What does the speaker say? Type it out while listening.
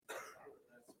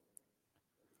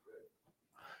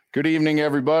Good evening,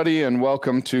 everybody, and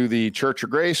welcome to the Church of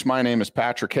Grace. My name is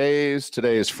Patrick Hayes.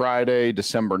 Today is Friday,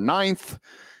 December 9th,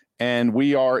 and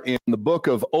we are in the book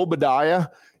of Obadiah,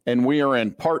 and we are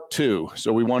in part 2.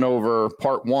 So we went over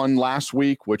part 1 last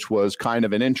week, which was kind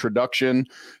of an introduction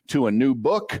to a new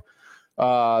book.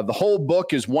 The whole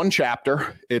book is one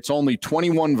chapter. It's only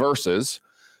 21 verses.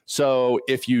 So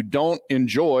if you don't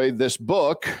enjoy this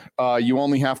book, you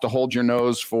only have to hold your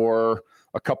nose for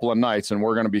a couple of nights, and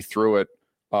we're going to be through it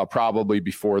probably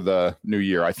before the new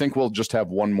year. I think we'll just have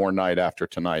one more night after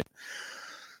tonight.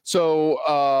 So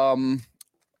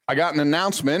I got an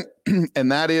announcement,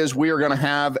 and that is we are going to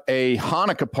have a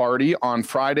Hanukkah party on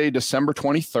Friday, December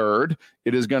 23rd.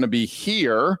 It is going to be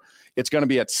here. It's going to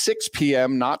be at 6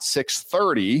 p.m., not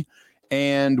 6:30,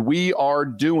 and we are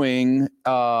doing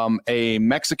a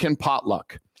Mexican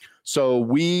potluck. So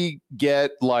we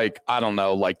get like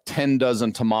 10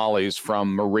 dozen tamales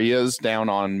from Maria's down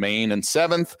on Main and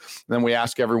 7th. Then we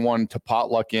ask everyone to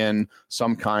potluck in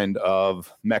some kind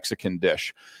of Mexican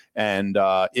dish. And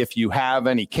if you have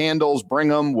any candles, bring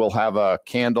them. We'll have a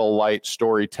candlelight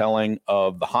storytelling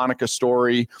of the Hanukkah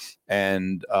story,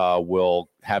 and we'll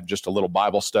have just a little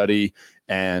Bible study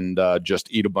and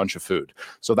just eat a bunch of food.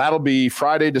 So that'll be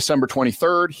Friday, December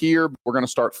 23rd here. We're going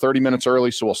to start 30 minutes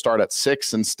early, so we'll start at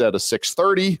 6 instead of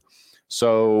 6:30.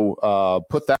 So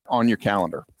put that on your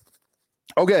calendar.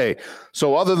 Okay,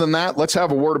 so other than that, let's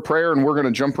have a word of prayer, and we're going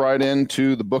to jump right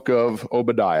into the book of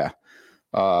Obadiah.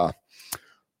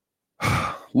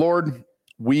 Lord,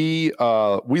 we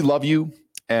love you,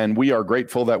 and we are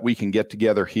grateful that we can get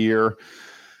together here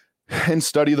and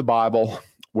study the Bible.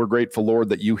 We're grateful, Lord,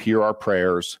 that you hear our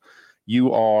prayers.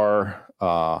 You are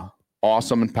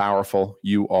awesome and powerful.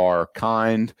 You are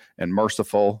kind and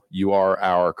merciful. You are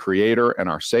our creator and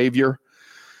our savior.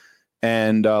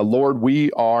 And Lord,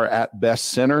 we are at best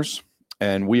sinners,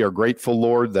 and we are grateful,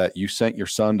 Lord, that you sent your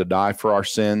son to die for our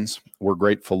sins. We're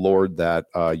grateful, Lord, that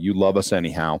you love us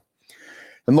anyhow.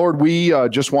 And Lord, we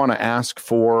just want to ask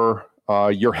for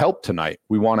your help tonight.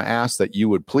 We want to ask that you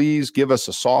would please give us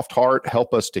a soft heart,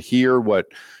 help us to hear what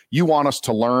you want us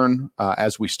to learn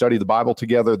as we study the Bible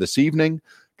together this evening.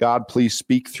 God, please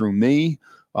speak through me.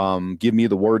 Give me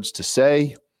the words to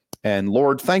say. And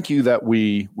Lord, thank you that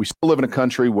we still live in a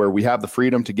country where we have the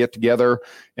freedom to get together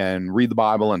and read the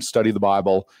Bible and study the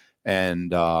Bible.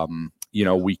 And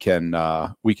we can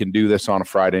do this on a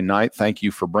Friday night. Thank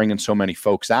you for bringing so many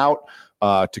folks out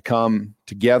to come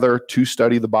together to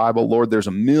study the Bible. Lord, there's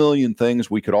a million things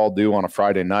we could all do on a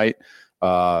Friday night,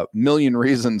 million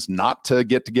reasons not to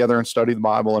get together and study the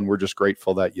Bible, and we're just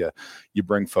grateful that you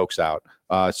bring folks out.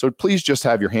 So please just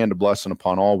have your hand of blessing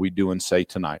upon all we do and say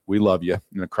tonight. We love you.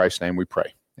 In Christ's name we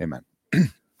pray. Amen.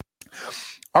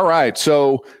 All right,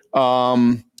 so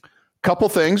couple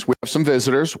things. We have some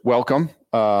visitors. Welcome.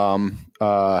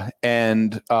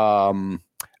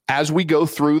 As we go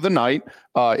through the night,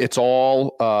 it's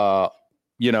all,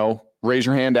 raise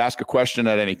your hand, ask a question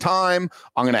at any time.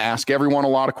 I'm going to ask everyone a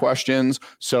lot of questions.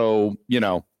 So,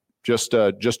 just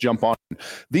jump on.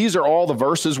 These are all the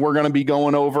verses we're going to be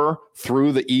going over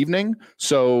through the evening.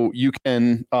 So you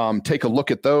can take a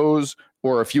look at those,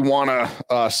 or if you want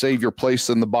to save your place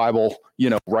in the Bible,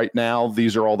 right now,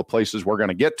 these are all the places we're going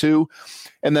to get to.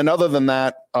 And then other than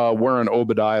that, we're in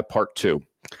Obadiah part 2.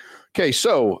 Okay,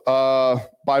 so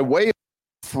by way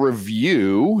of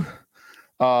review,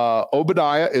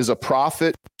 Obadiah is a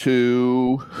prophet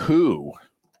to who?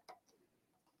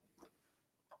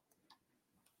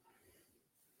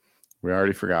 We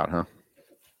already forgot, huh?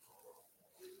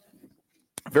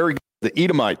 Very good. The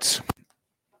Edomites.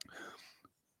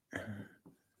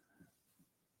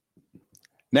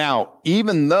 Now,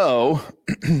 even though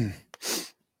the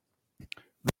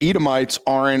Edomites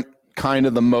aren't kind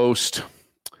of the most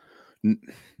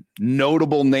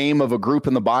notable name of a group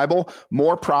in the Bible,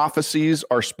 more prophecies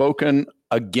are spoken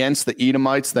against the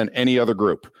Edomites than any other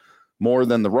group, more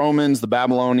than the Romans, the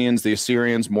Babylonians, the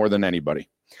Assyrians, more than anybody.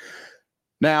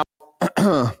 Now,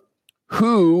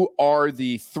 who are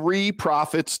the 3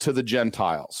 prophets to the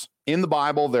Gentiles? In the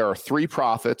Bible, there are 3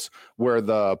 prophets where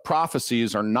the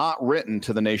prophecies are not written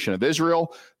to the nation of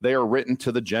Israel. They are written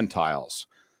to the Gentiles.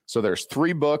 So there's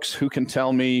 3 books. Who can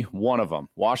tell me one of them?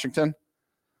 Washington?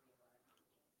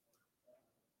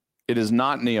 It is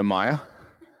not Nehemiah.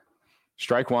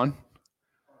 Strike one.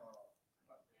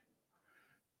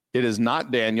 It is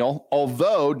not Daniel,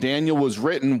 although Daniel was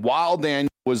written while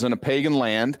Daniel was in a pagan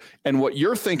land. And what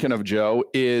you're thinking of, Joe,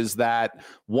 is that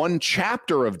one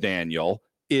chapter of Daniel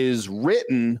is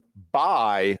written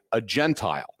by a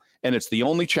Gentile. And it's the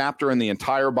only chapter in the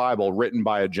entire Bible written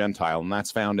by a Gentile. And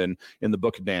that's found in the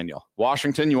book of Daniel.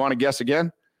 Washington, you want to guess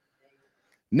again?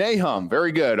 Nahum.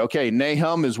 Very good. Okay,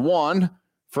 Nahum is one.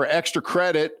 For extra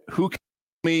credit, who can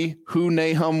tell me who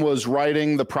Nahum was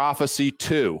writing the prophecy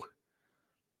to?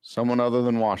 Someone other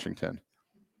than Washington.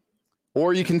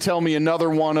 Or you can tell me another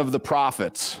one of the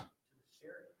prophets.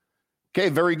 Okay,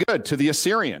 very good. To the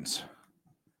Assyrians.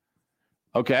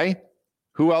 Okay.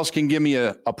 Who else can give me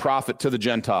a prophet to the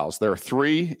Gentiles? There are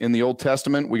three in the Old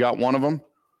Testament. We got one of them.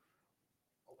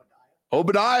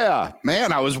 Obadiah.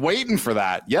 Man, I was waiting for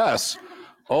that. Yes.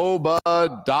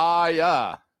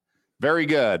 Obadiah. Very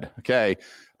good. Okay.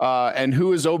 And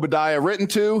who is Obadiah written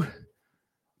to?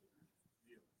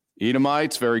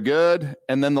 Edomites. Very good.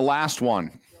 And then the last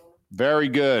one. Very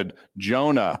good.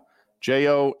 Jonah.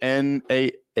 Jonah.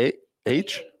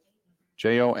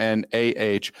 Jonah.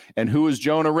 And who is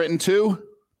Jonah written to?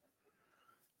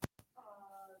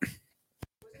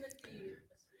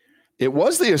 It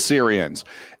was the Assyrians,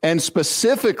 and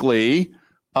specifically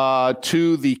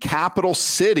to the capital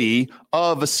city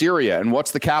of Assyria. And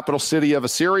what's the capital city of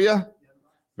Assyria?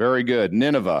 Very good.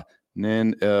 Nineveh.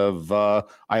 Nineveh.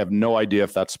 I have no idea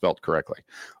if that's spelled correctly.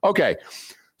 Okay.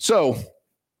 So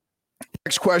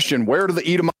next question. Where do the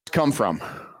Edomites come from?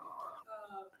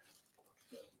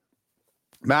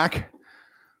 Mac?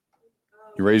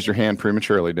 You raised your hand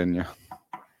prematurely, didn't you?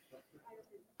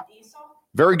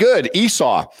 Very good.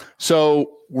 Esau.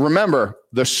 So remember,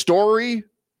 the story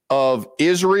of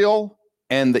Israel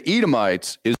and the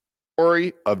Edomites is the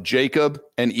story of Jacob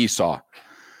and Esau.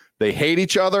 They hate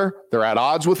each other. They're at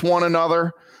odds with one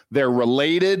another. They're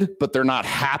related, but they're not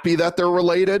happy that they're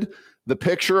related. The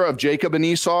picture of Jacob and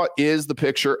Esau is the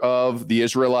picture of the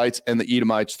Israelites and the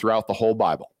Edomites throughout the whole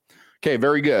Bible. Okay,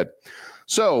 very good.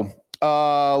 So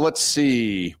let's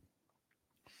see.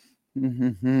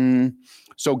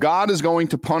 So God is going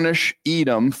to punish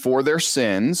Edom for their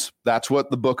sins. That's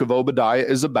what the book of Obadiah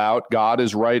is about. God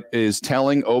is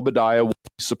telling Obadiah what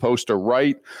he's supposed to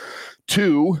write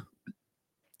to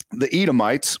the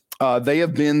Edomites. They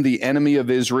have been the enemy of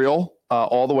Israel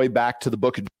all the way back to the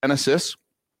book of Genesis.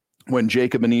 When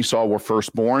Jacob and Esau were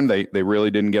first born, they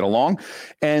really didn't get along.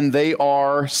 And they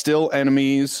are still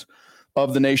enemies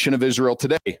of the nation of Israel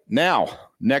today. Now,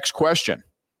 next question.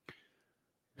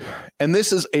 And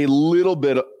this is a little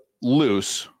bit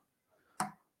loose.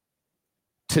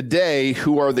 Today,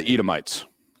 who are the Edomites?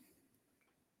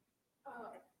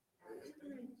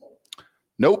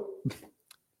 Nope.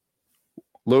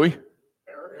 Louis?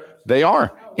 They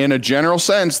are. In a general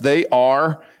sense, they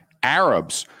are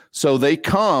Arabs. So they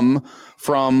come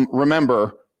from,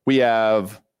 remember, we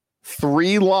have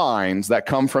three lines that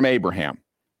come from Abraham.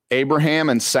 Abraham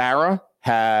and Sarah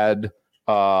had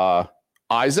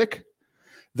Isaac.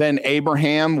 Then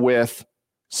Abraham with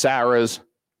Sarah's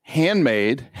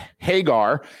handmaid,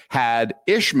 Hagar, had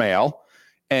Ishmael,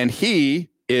 and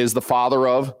he is the father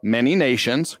of many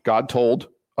nations. God told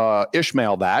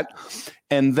Ishmael that.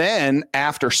 And then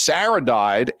after Sarah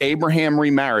died, Abraham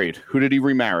remarried. Who did he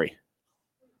remarry?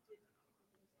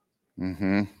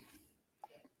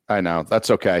 I know. That's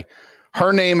okay.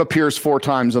 Her name appears 4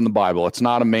 times in the Bible. It's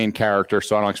not a main character,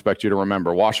 so I don't expect you to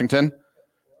remember. Washington?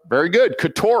 Very good.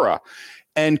 Keturah.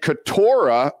 And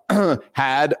Keturah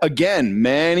had, again,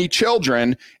 many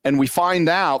children, and we find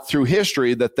out through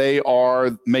history that they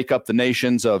make up the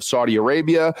nations of Saudi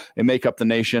Arabia, and make up the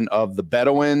nation of the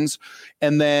Bedouins.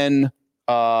 And then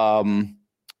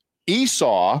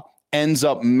Esau ends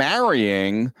up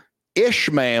marrying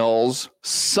Ishmael's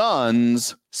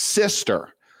son's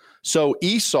sister. So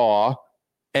Esau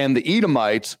and the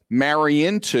Edomites marry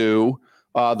into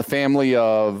the family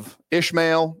of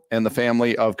Ishmael and the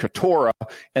family of Keturah,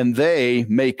 and they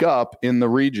make up in the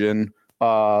region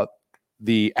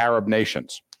the Arab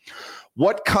nations.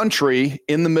 What country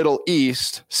in the Middle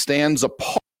East stands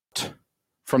apart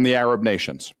from the Arab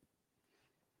nations?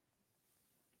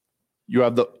 You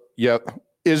have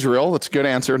Israel. That's a good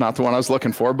answer, not the one I was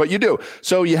looking for, but you do.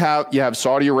 So you have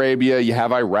Saudi Arabia, you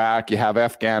have Iraq, you have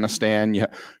Afghanistan, you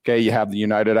have the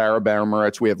United Arab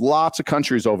Emirates. We have lots of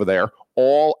countries over there,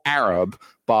 all Arab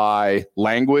by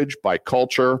language, by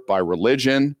culture, by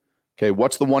religion. Okay,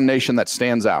 what's the one nation that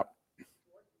stands out?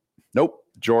 Nope.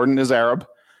 Jordan is Arab.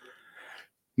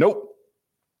 Nope.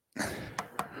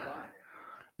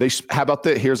 How about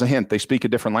this? Here's a hint. They speak a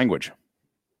different language.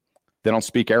 They don't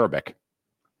speak Arabic.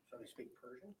 So they speak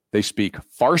Persian? They speak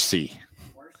Farsi,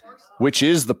 which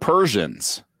is the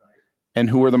Persians. And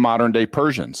who are the modern day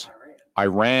Persians?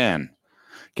 Iran.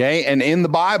 Okay, and in the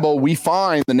Bible, we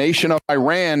find the nation of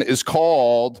Iran is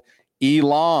called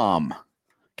Elam.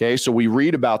 Okay, so we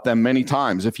read about them many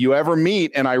times. If you ever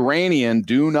meet an Iranian,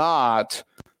 do not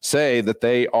say that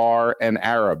they are an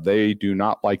Arab. They do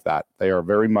not like that. They are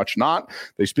very much not.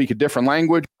 They speak a different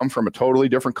language, come from a totally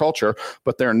different culture,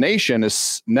 but their nation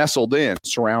is nestled in,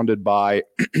 surrounded by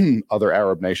other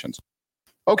Arab nations.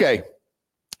 Okay,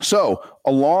 so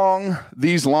along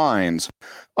these lines,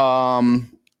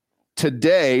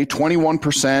 today,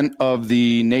 21% of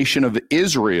the nation of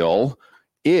Israel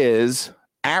is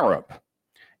Arab,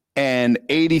 and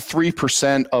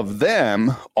 83% of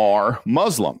them are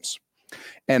Muslims.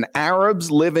 And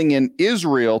Arabs living in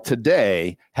Israel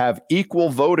today have equal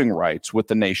voting rights with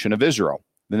the nation of Israel.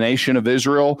 The nation of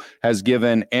Israel has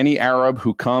given any Arab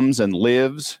who comes and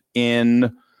lives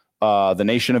in the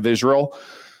nation of Israel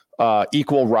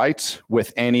equal rights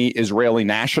with any Israeli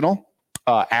national.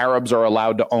 Arabs are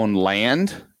allowed to own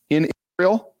land in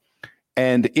Israel,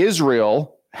 and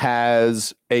Israel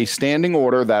has a standing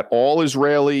order that all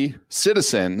Israeli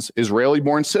citizens,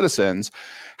 Israeli-born citizens,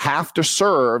 have to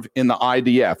serve in the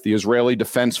IDF, the Israeli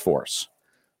Defense Force.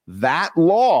 That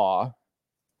law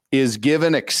is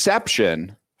given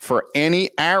exception for any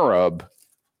Arab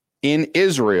in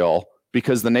Israel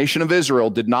because the nation of Israel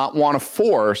did not want to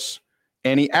force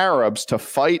any Arabs to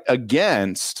fight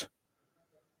against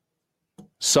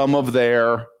some of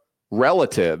their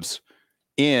relatives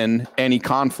in any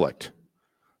conflict.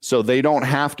 So they don't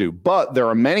have to. But there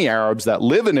are many Arabs that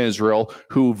live in Israel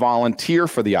who volunteer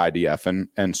for the IDF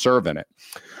and serve in it.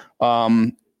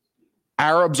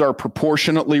 Arabs are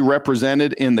proportionately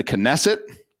represented in the Knesset,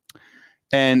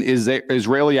 and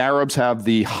Israeli Arabs have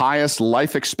the highest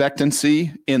life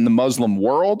expectancy in the Muslim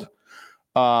world.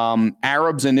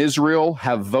 Arabs in Israel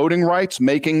have voting rights,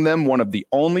 making them one of the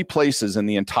only places in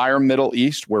the entire Middle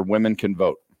East where women can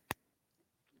vote.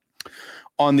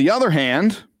 On the other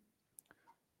hand,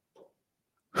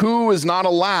 who is not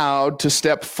allowed to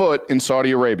step foot in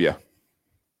Saudi Arabia?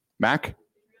 Mac?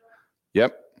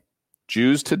 Yep.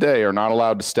 Jews today are not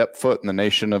allowed to step foot in the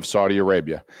nation of Saudi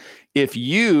Arabia. If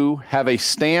you have a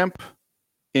stamp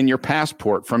in your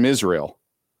passport from Israel,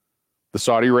 the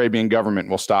Saudi Arabian government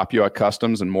will stop you at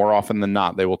customs, and more often than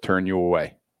not, they will turn you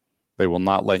away. They will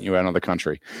not let you out of the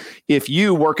country. If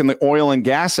you work in the oil and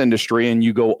gas industry and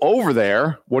you go over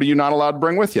there, what are you not allowed to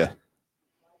bring with you?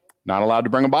 Not allowed to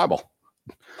bring a Bible.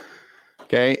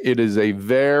 Okay, it is a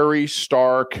very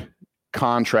stark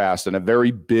contrast and a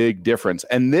very big difference.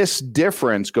 And this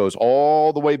difference goes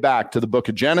all the way back to the book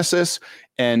of Genesis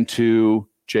and to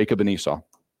Jacob and Esau.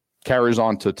 Carries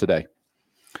on to today.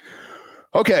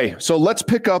 Okay, so let's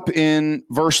pick up in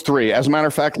verse 3. As a matter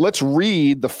of fact, let's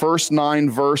read the first 9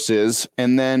 verses,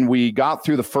 and then we got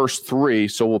through the first 3,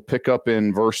 so we'll pick up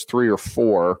in verse 3 or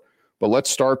 4. But let's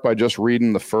start by just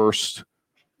reading the first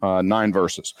 9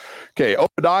 verses. Okay,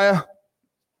 Obadiah.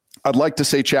 I'd like to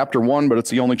say chapter 1, but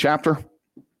it's the only chapter.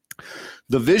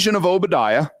 The vision of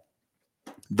Obadiah.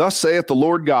 Thus saith the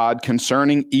Lord God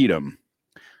concerning Edom.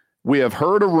 We have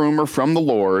heard a rumor from the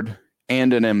Lord,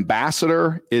 and an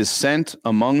ambassador is sent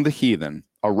among the heathen.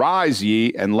 Arise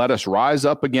ye, and let us rise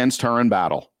up against her in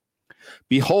battle.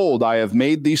 Behold, I have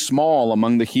made thee small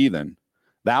among the heathen.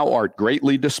 Thou art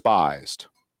greatly despised.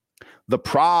 The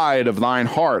pride of thine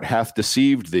heart hath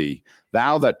deceived thee,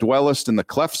 thou that dwellest in the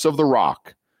clefts of the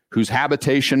rock, whose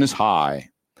habitation is high,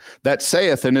 that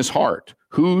saith in his heart,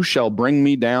 who shall bring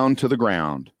me down to the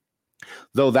ground?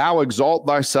 Though thou exalt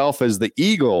thyself as the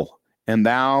eagle, and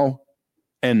though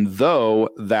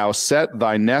thou set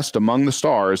thy nest among the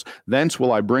stars, thence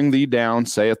will I bring thee down,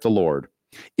 saith the Lord.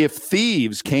 If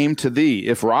thieves came to thee,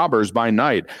 if robbers by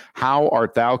night, how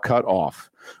art thou cut off?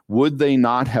 Would they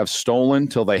not have stolen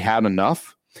till they had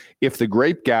enough? If the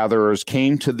grape gatherers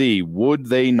came to thee, would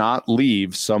they not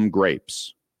leave some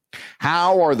grapes?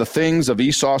 How are the things of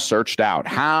Esau searched out?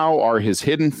 How are his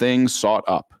hidden things sought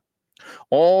up?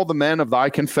 All the men of thy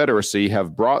confederacy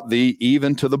have brought thee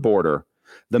even to the border.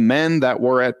 The men that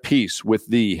were at peace with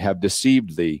thee have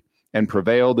deceived thee and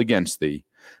prevailed against thee.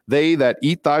 They that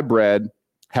eat thy bread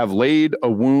have laid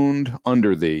a wound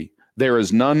under thee. There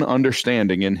is none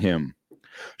understanding in him.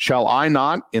 Shall I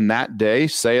not in that day,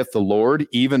 saith the Lord,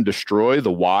 even destroy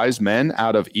the wise men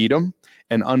out of Edom,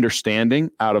 and understanding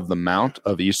out of the mount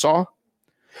of Esau?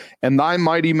 And thy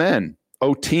mighty men,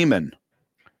 O Teman,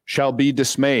 shall be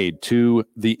dismayed to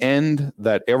the end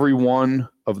that every one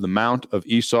of the mount of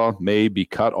Esau may be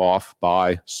cut off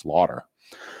by slaughter.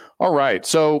 All right,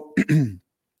 so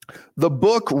the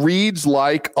book reads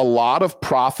like a lot of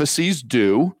prophecies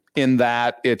do, in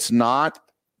that it's not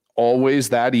always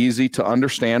that easy to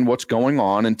understand what's going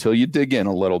on until you dig in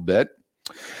a little bit.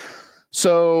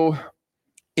 So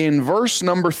in verse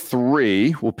number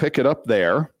 3, we'll pick it up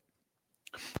there,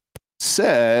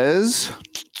 says,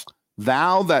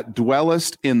 thou that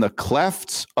dwellest in the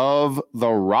clefts of the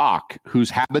rock, whose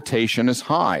habitation is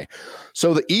high.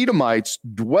 So the Edomites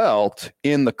dwelt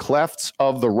in the clefts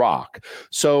of the rock.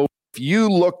 So if you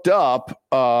looked up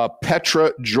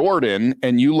Petra, Jordan,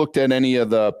 and you looked at any of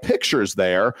the pictures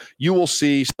there, you will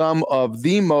see some of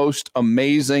the most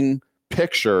amazing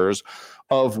pictures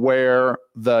of where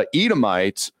the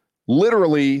Edomites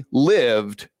literally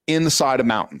lived in the side of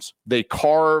mountains. They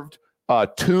carved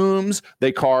tombs,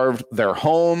 they carved their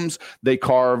homes, they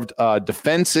carved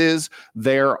defenses.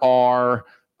 There are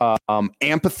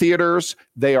amphitheaters.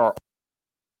 They are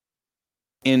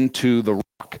into the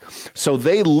rock. So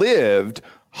they lived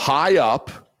high up.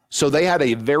 So they had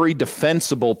a very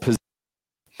defensible position.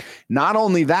 Not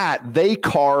only that, they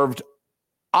carved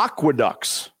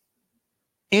aqueducts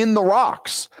in the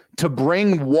rocks to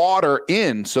bring water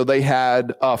in. So they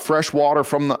had fresh water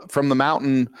from the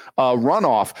mountain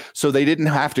runoff, so they didn't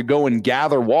have to go and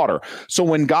gather water. So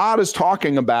when God is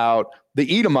talking about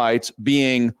the Edomites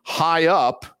being high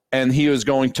up and he is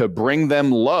going to bring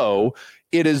them low,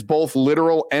 it is both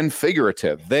literal and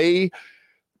figurative.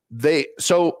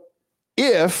 So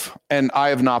if, and I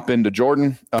have not been to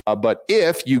Jordan, but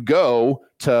if you go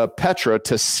to Petra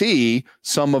to see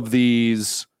some of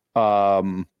these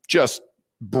just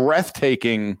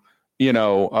breathtaking,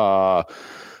 wonders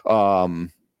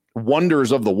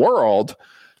of the world,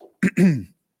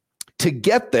 to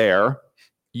get there,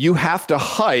 you have to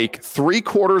hike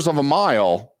 3/4 of a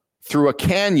mile through a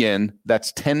canyon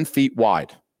that's 10 feet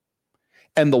wide.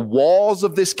 And the walls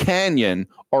of this canyon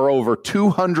are over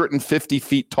 250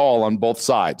 feet tall on both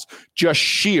sides, just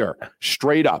sheer,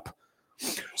 straight up.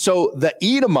 So the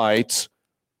Edomites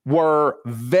were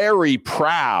very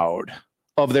proud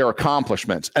of their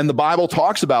accomplishments. And the Bible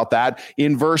talks about that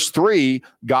in verse 3.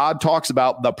 God talks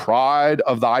about the pride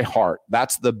of thy heart.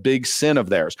 That's the big sin of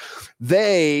theirs.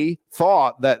 They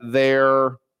thought that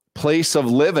their place of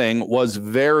living was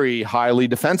very highly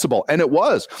defensible. And it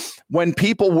was. When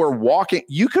people were walking,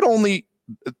 you could only,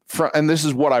 and this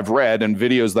is what I've read and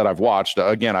videos that I've watched.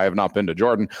 Again, I have not been to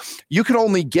Jordan. You could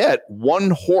only get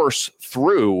one horse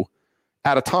through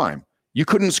at a time. You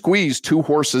couldn't squeeze two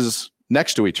horses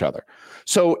next to each other.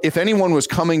 So if anyone was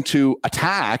coming to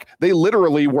attack, they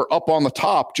literally were up on the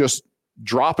top, just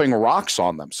dropping rocks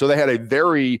on them. So they had a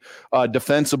very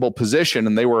defensible position,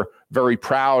 and they were very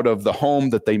proud of the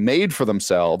home that they made for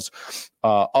themselves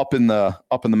up in the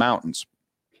mountains.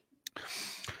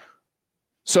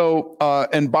 So,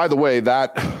 and by the way,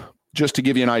 that, just to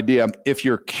give you an idea, if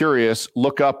you're curious,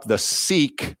 look up the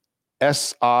Sikh,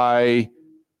 S-I-Q,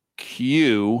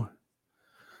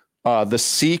 the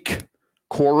Sikh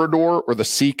corridor or the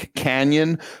Sikh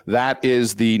canyon. That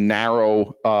is the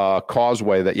narrow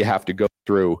causeway that you have to go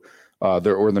through, or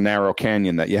the narrow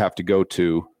canyon that you have to go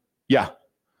to. Yeah,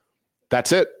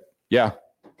 that's it. Yeah,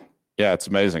 it's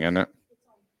amazing, isn't it?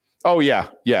 Oh, yeah.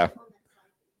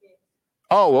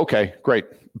 Oh, okay, great.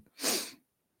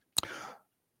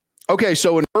 Okay,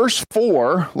 so in verse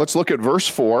 4, let's look at verse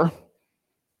 4.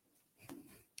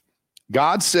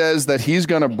 God says that he's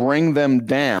going to bring them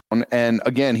down. And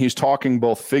again, he's talking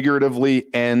both figuratively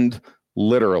and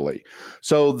literally.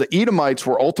 So the Edomites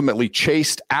were ultimately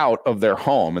chased out of their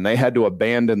home, and they had to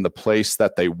abandon the place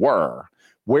that they were.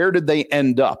 Where did they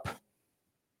end up?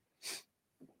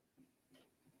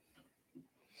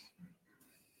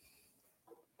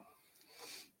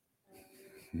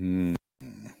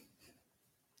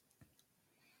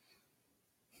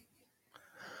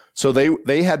 So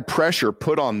they had pressure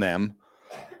put on them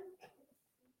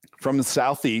from the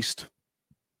southeast.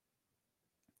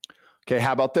 Okay,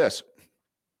 how about this?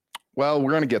 Well,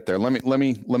 we're going to get there. Let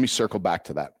me circle back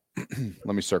to that.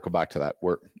 Let me circle back to that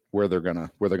where they're gonna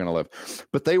live.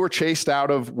 But they were chased out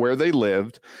of where they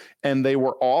lived, and they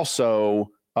were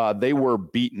also they were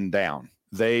beaten down.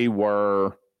 They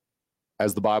were,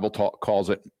 as the Bible calls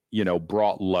it,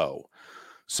 brought low.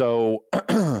 So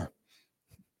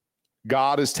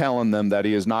God is telling them that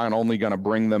he is not only going to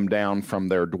bring them down from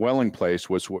their dwelling place,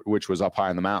 which was up high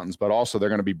in the mountains, but also they're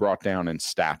going to be brought down in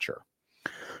stature.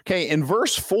 Okay, in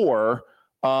verse 4,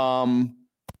 the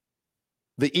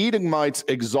Edomites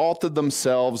exalted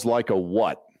themselves like a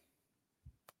what?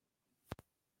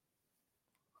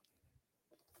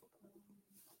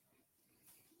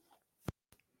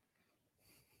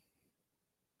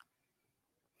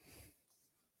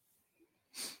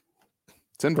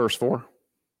 It's in verse 4.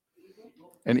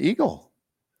 An eagle.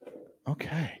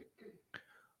 Okay.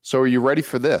 So are you ready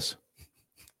for this?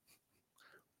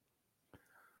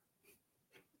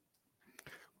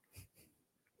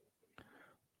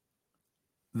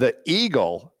 The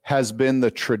eagle has been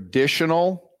the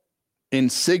traditional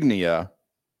insignia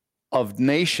of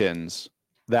nations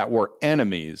that were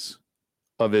enemies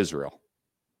of Israel.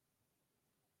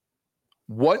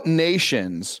 What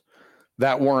nations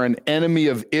that were an enemy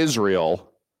of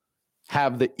Israel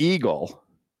have the eagle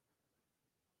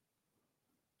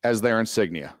as their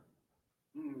insignia?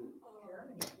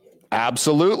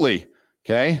 Absolutely.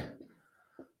 Okay.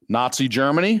 Nazi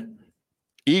Germany,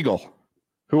 eagle.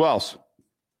 Who else?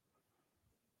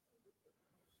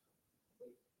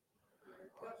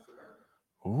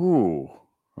 Ooh,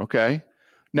 okay.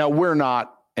 Now, we're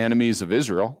not enemies of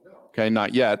Israel. Okay,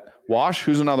 not yet. Wash,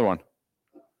 who's another one?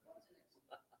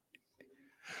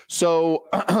 So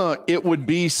it would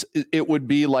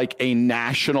be like a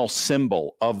national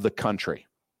symbol of the country.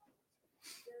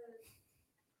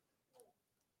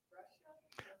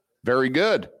 Very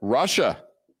good. Russia.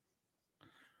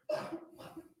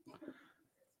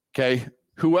 Okay,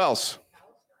 who else?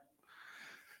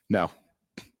 No.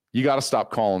 You got to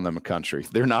stop calling them a country.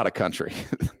 They're not a country.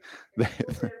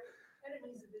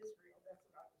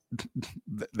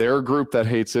 They're a group that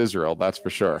hates Israel, that's for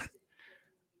sure.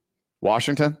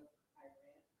 Washington?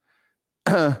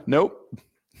 Nope.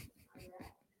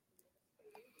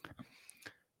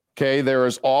 Okay, there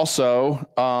is also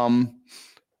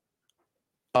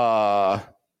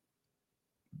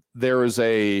there is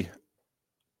a,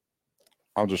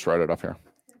 I'll just write it up here.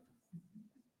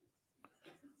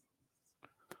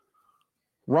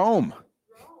 Rome.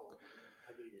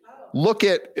 Look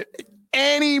at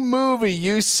any movie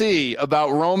you see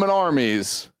about Roman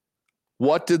armies.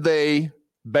 What did they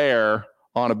bear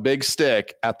on a big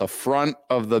stick at the front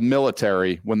of the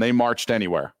military when they marched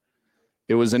anywhere?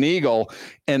 It was an eagle,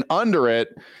 and under it,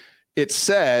 it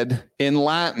said in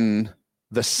Latin,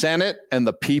 the Senate and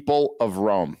the people of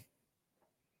Rome.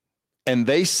 And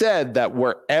they said that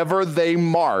wherever they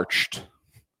marched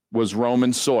was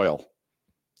Roman soil,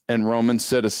 and Roman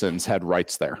citizens had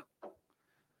rights there.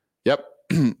 Yep.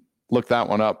 Look that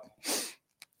one up.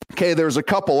 Okay, there's a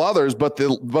couple others, but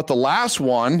the last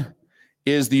one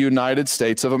is the United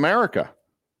States of America.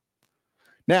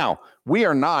 Now, we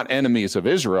are not enemies of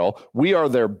Israel. We are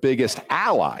their biggest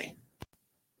ally.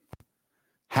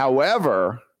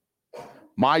 However,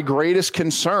 my greatest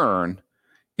concern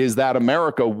is that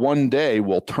America one day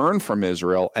will turn from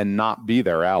Israel and not be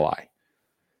their ally.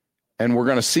 And we're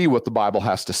going to see what the Bible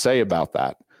has to say about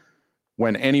that.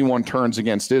 When anyone turns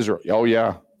against Israel, oh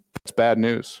yeah, it's bad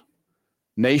news.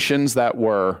 Nations that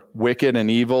were wicked and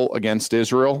evil against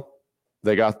Israel,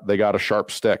 they got a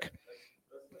sharp stick.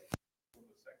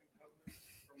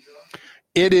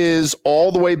 It is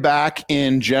all the way back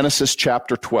in Genesis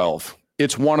chapter 12.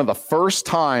 It's one of the first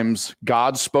times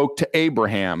God spoke to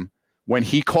Abraham. When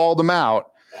he called him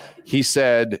out, he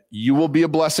said, you will be a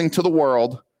blessing to the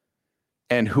world,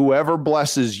 and whoever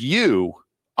blesses you,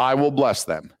 I will bless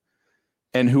them.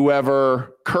 And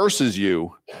whoever curses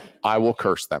you, I will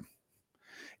curse them.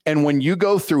 And when you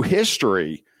go through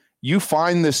history, you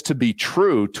find this to be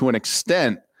true to an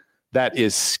extent that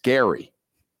is scary.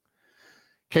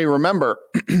 Okay, remember,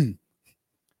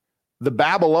 the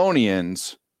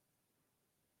Babylonians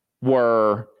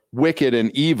were wicked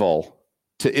and evil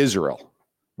to Israel.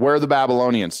 Where are the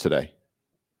Babylonians today?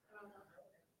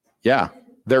 Yeah,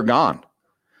 they're gone.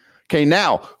 Okay,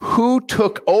 now, who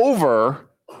took over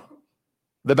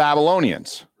the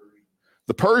Babylonians?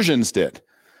 The Persians did.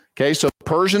 Okay, so the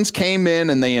Persians came in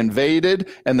and they invaded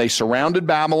and they surrounded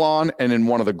Babylon, and in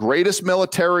one of the greatest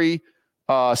military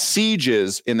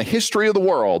sieges in the history of the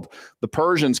world, the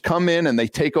Persians come in and they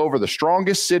take over the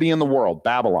strongest city in the world,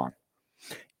 Babylon.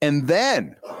 And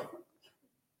then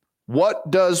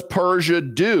what does Persia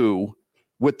do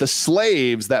with the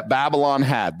slaves that Babylon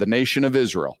had, the nation of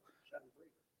Israel?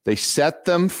 They set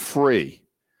them free.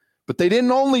 But they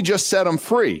didn't only just set them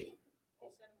free.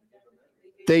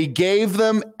 They gave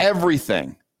them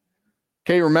everything.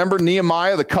 Okay, remember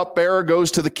Nehemiah, the cupbearer, goes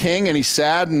to the king and he's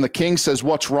sad, and the king says,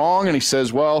 what's wrong? And he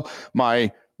says, well,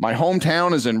 my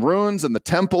hometown is in ruins and the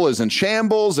temple is in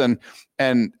shambles, and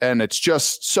it's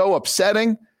just so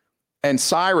upsetting. And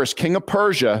Cyrus, king of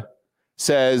Persia,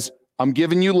 says, I'm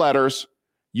giving you letters.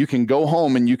 You can go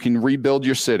home and you can rebuild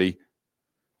your city.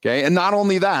 Okay, and not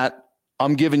only that,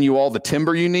 I'm giving you all the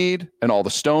timber you need and all the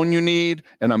stone you need,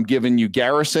 and I'm giving you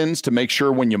garrisons to make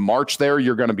sure when you march there,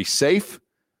 you're going to be safe.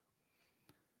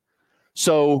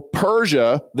 So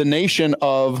Persia, the nation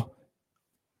of,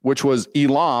 which was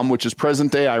Elam, which is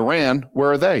present-day Iran,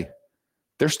 where are they?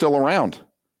 They're still around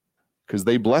because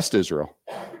they blessed Israel.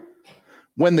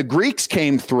 When the Greeks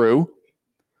came through,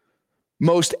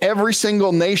 most every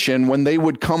single nation, when they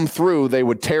would come through, they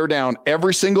would tear down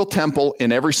every single temple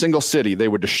in every single city. They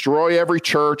would destroy every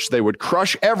church. They would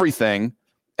crush everything,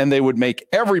 and they would make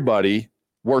everybody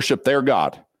worship their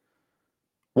God.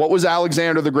 What was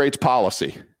Alexander the Great's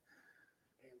policy?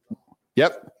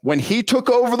 Yep. When he took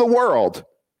over the world,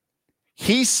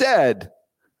 he said,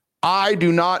 I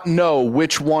do not know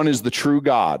which one is the true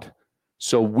God,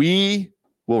 so we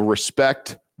will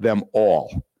respect them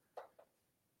all.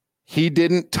 He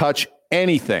didn't touch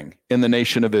anything in the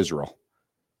nation of Israel.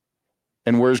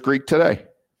 And where's Greece today?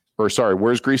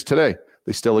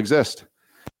 They still exist.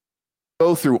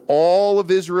 Go through all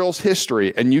of Israel's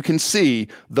history, and you can see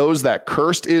those that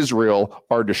cursed Israel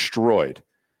are destroyed,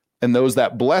 and those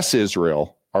that bless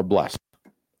Israel are blessed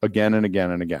again and again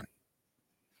and again.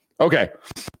 Okay.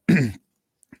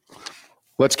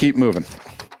 Let's keep moving.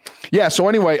 Yeah, so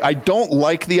anyway, I don't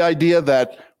like the idea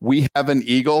that we have an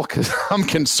eagle because I'm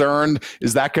concerned,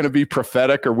 is that going to be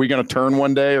prophetic? Are we going to turn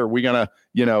one day? Are we going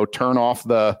to, turn off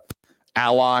the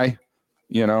ally?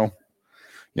 Yeah.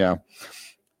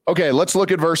 Okay, let's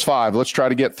look at verse 5. Let's try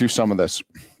to get through some of this.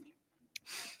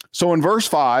 So in verse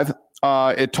 5,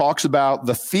 it talks about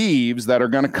the thieves that are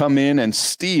going to come in and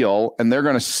steal, and they're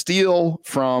going to steal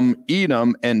from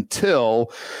Edom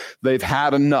until they've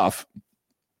had enough.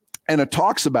 And it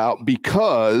talks about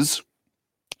because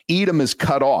Edom is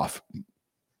cut off,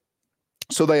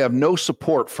 so they have no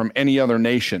support from any other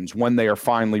nations when they are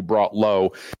finally brought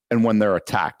low and when they're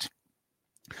attacked.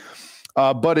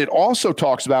 But it also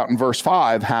talks about in verse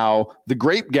 5 how the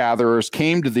grape gatherers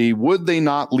came to thee, would they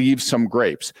not leave some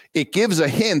grapes? It gives a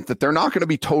hint that they're not going to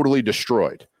be totally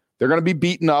destroyed. They're going to be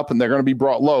beaten up and they're going to be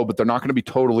brought low, but they're not going to be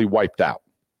totally wiped out.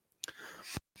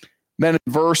 Then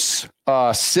in verse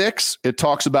 6, it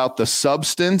talks about the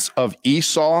substance of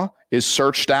Esau is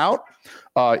searched out.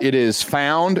 It is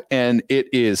found and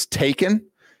it is taken.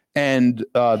 And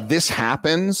this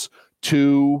happens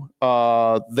to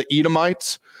the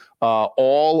Edomites.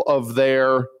 All of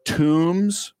their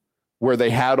tombs where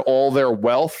they had all their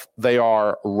wealth, they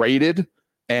are raided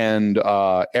and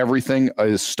everything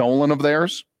is stolen of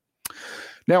theirs.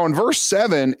 Now in verse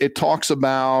 7, it talks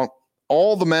about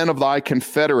all the men of thy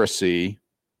confederacy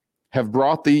have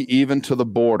brought thee even to the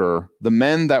border. The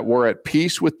men that were at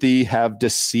peace with thee have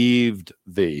deceived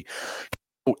thee.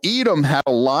 So Edom had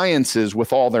alliances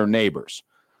with all their neighbors.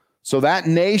 So that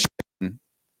nation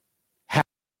had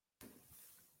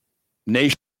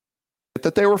nation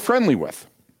that they were friendly with.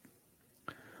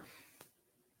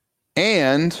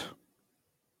 And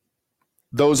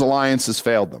those alliances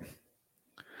failed them.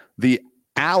 The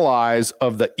allies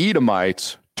of the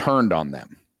Edomites turned on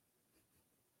them.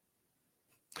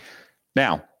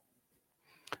 Now,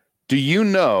 do you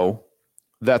know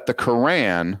that the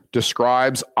Quran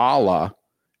describes Allah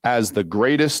as the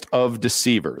greatest of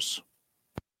deceivers?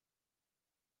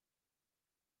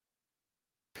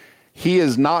 He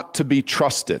is not to be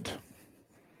trusted.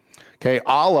 Okay,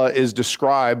 Allah is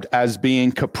described as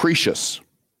being capricious.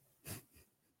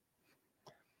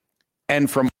 And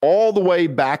from all the way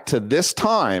back to this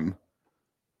time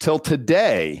till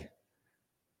today,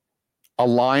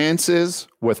 alliances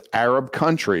with Arab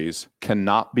countries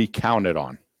cannot be counted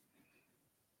on.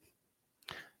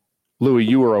 Louis,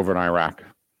 you were over in Iraq.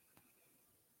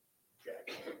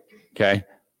 Okay.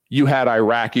 You had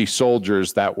Iraqi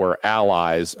soldiers that were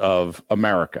allies of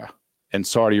America and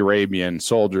Saudi Arabian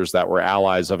soldiers that were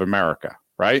allies of America,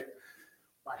 right?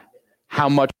 How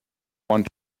much?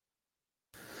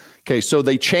 Okay, so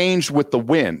they changed with the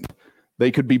wind. They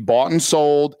could be bought and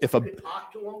sold. If a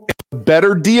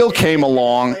better deal came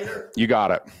along, you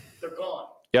got it. They're gone.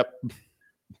 Yep.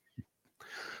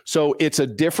 So it's a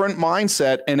different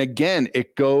mindset. And again,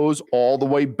 it goes all the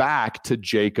way back to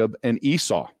Jacob and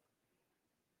Esau.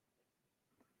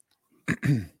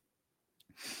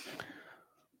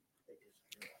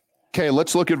 Okay,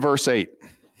 let's look at verse 8.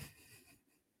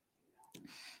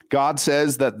 God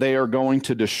says that they are going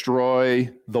to destroy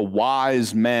the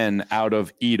wise men out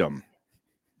of Edom.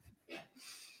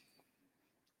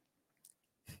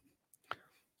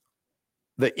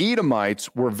 The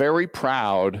Edomites were very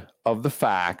proud of the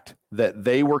fact that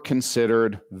they were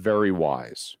considered very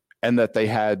wise and that they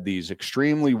had these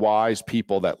extremely wise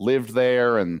people that lived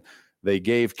there, and they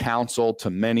gave counsel to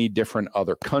many different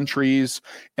other countries,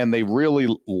 and they really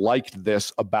liked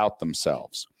this about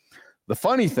themselves. The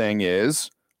funny thing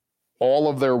is, all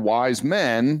of their wise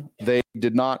men, they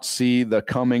did not see the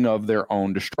coming of their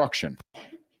own destruction.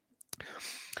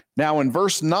 Now in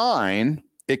verse 9,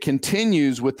 it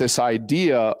continues with this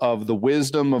idea of the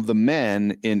wisdom of the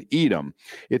men in Edom.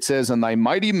 It says, and thy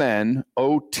mighty men,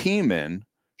 O Teman,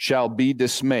 shall be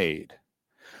dismayed.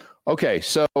 Okay,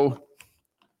 so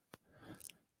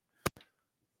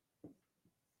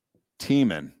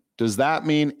Teman, does that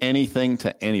mean anything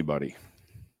to anybody?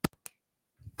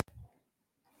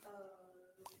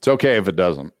 It's okay if it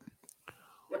doesn't.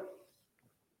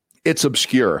 It's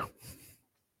obscure.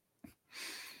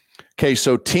 Okay,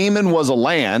 so Teman was a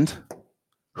land.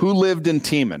 Who lived in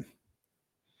Teman?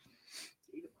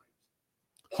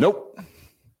 Nope.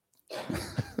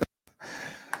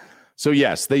 So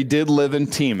yes, they did live in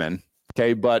Teman,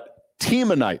 okay, but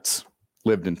Temanites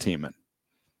lived in Teman.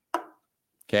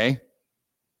 Okay?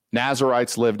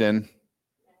 Nazarites lived in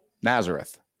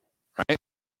Nazareth, right?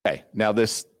 Okay, now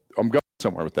I'm going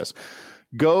somewhere with this.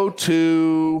 Go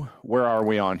to, where are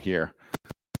we on here?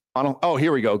 Oh,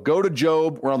 here we go. Go to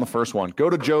Job. We're on the first one. Go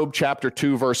to Job chapter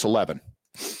 2, verse 11.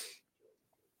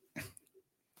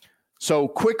 So,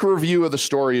 quick review of the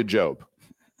story of Job.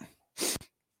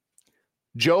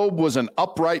 Job was an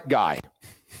upright guy,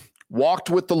 walked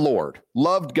with the Lord,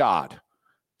 loved God.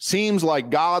 Seems like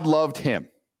God loved him.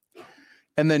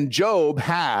 And then Job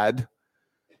had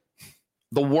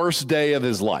the worst day of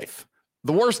his life,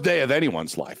 the worst day of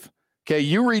anyone's life. Okay,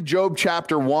 you read Job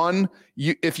chapter 1.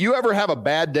 If you ever have a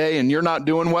bad day and you're not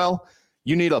doing well,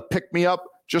 you need a pick me up,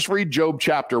 just read Job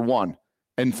chapter 1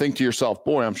 and think to yourself,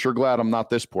 boy, I'm sure glad I'm not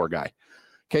this poor guy.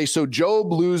 Okay, so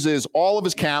Job loses all of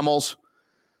his camels.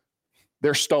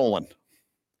 They're stolen.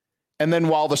 And then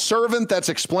while the servant that's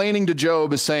explaining to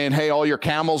Job is saying, hey, all your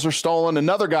camels are stolen,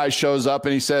 another guy shows up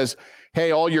and he says, hey,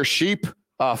 all your sheep,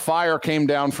 fire came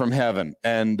down from heaven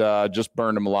and just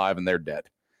burned them alive and they're dead.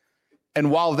 And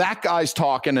while that guy's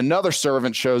talking, another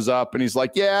servant shows up and he's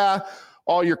like, yeah,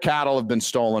 all your cattle have been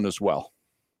stolen as well.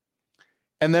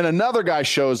 And then another guy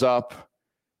shows up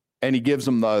and he gives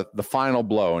him the final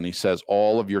blow and he says,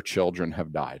 all of your children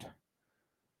have died.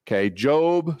 Okay,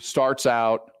 Job starts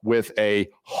out with a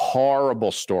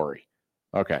horrible story.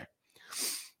 Okay.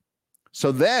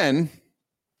 So then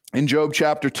in Job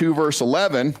chapter 2, verse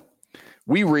 11,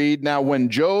 we read, now when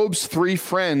Job's 3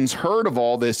 friends heard of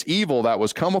all this evil that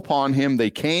was come upon him, they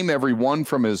came every one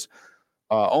from his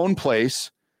own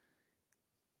place.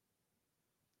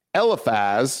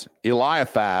 Eliphaz, I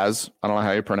don't know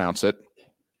how you pronounce it,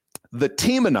 the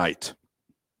Temanite,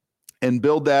 and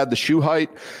Bildad the Shuhite,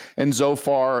 and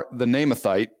Zophar the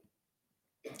Naamathite,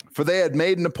 for they had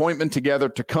made an appointment together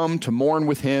to come to mourn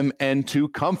with him and to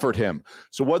comfort him.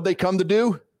 So what'd they come to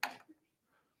do?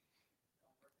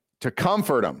 To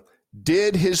comfort him.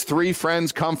 Did his 3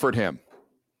 friends comfort him?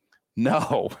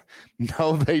 No,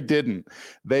 they didn't.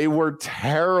 They were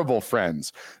terrible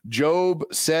friends. Job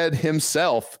said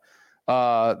himself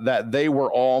that they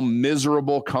were all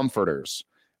miserable comforters.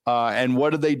 And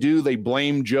what did they do? They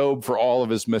blamed Job for all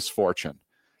of his misfortune.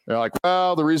 They're like,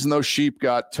 well, the reason those sheep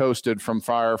got toasted from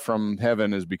fire from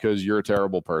heaven is because you're a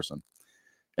terrible person.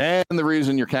 And the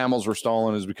reason your camels were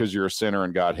stolen is because you're a sinner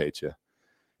and God hates you.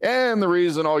 And the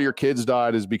reason all your kids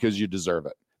died is because you deserve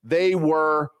it. They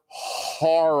were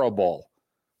horrible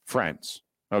friends.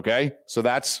 Okay? So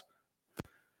that's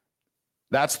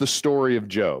the story of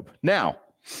Job. Now,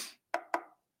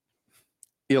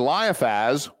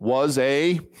 Eliphaz was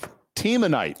a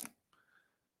Temanite.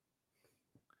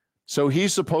 So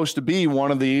he's supposed to be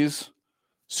one of these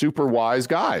super wise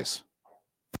guys.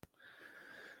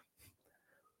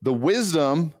 The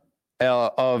wisdom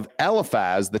of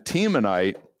Eliphaz, the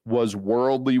Temanite, was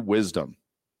worldly wisdom.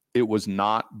 It was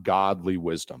not godly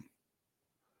wisdom.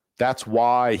 That's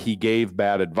why he gave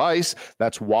bad advice.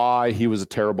 That's why he was a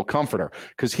terrible comforter,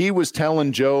 because he was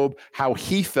telling Job how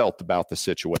he felt about the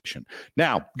situation.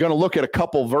 Now, going to look at a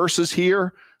couple verses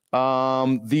here.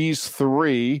 These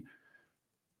 3,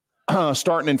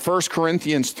 starting in 1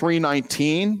 Corinthians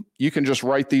 3:19. You can just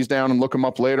write these down and look them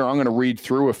up later. I'm going to read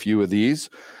through a few of these.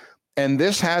 And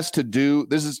this has to do,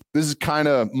 this is kind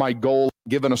of my goal,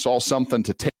 giving us all something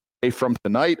to take away from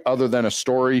tonight, other than a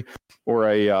story or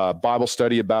a Bible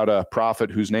study about a prophet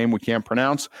whose name we can't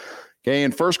pronounce. Okay,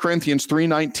 in 1 Corinthians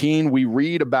 3:19, we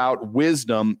read about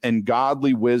wisdom and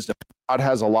godly wisdom. God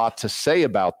has a lot to say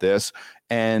about this,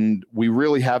 and we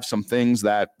really have some things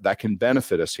that can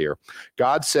benefit us here.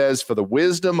 God says, for the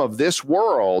wisdom of this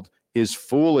world is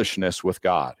foolishness with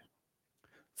God.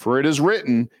 For it is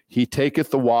written, he taketh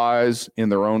the wise in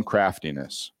their own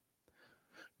craftiness.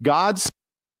 God says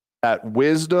that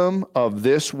wisdom of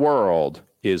this world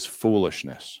is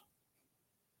foolishness.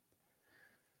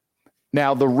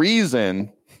 Now, the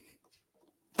reason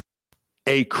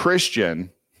a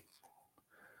Christian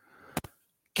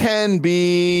can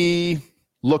be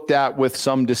looked at with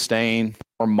some disdain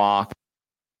or mocked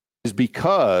is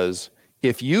because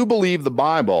if you believe the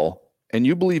Bible and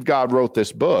you believe God wrote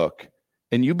this book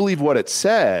and you believe what it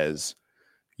says,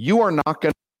 you are not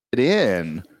going to fit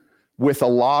in with a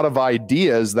lot of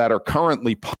ideas that are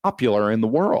currently popular in the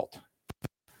world.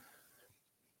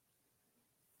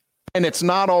 And it's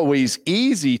not always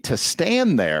easy to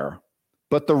stand there,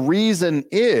 but the reason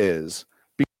is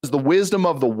because the wisdom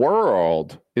of the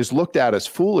world is looked at as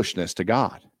foolishness to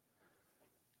God.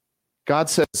 God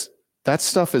says, that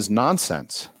stuff is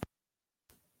nonsense.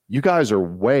 You guys are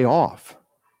way off.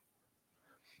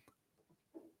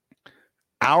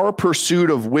 Our pursuit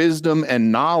of wisdom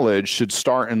and knowledge should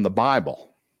start in the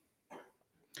Bible.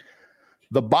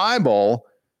 The Bible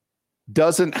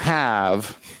doesn't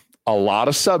have a lot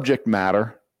of subject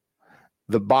matter.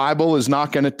 The Bible is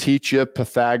not going to teach you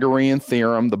Pythagorean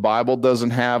theorem. The Bible doesn't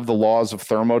have the laws of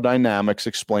thermodynamics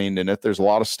explained in it. There's a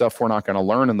lot of stuff we're not going to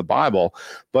learn in the Bible.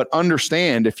 But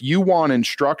understand, if you want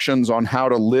instructions on how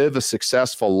to live a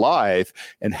successful life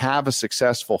and have a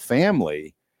successful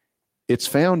family, it's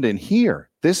found in here.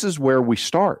 This is where we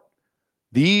start.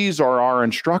 These are our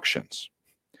instructions.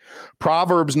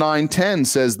 Proverbs 9:10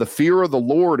 says, the fear of the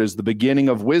Lord is the beginning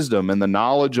of wisdom, and the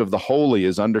knowledge of the holy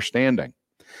is understanding.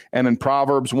 And in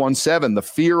Proverbs 1:7, the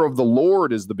fear of the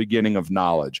Lord is the beginning of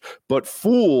knowledge, but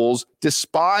fools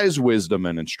despise wisdom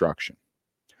and instruction.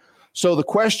 So the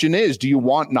question is, do you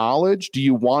want knowledge? Do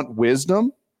you want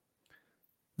wisdom?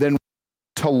 Then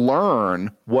to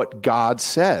learn what God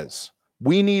says.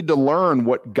 We need to learn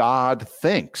what God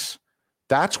thinks.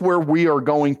 That's where we are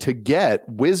going to get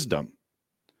wisdom.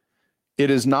 It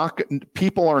is not,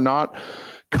 people are not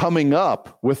coming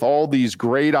up with all these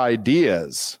great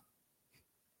ideas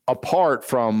apart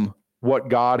from what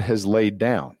God has laid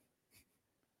down.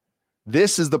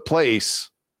 This is the place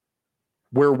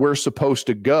where we're supposed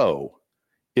to go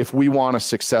if we want a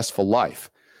successful life.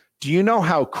 Do you know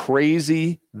how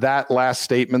crazy that last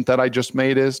statement that I just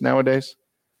made is nowadays?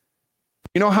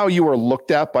 You know how you are looked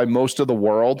at by most of the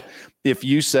world if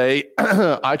you say,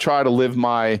 I try to live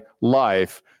my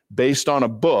life based on a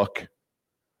book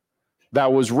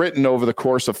that was written over the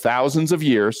course of thousands of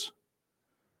years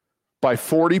by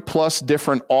 40 plus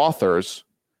different authors,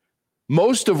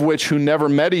 most of which who never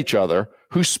met each other,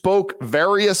 who spoke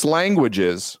various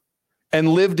languages and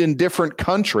lived in different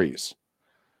countries.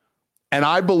 And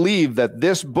I believe that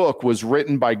this book was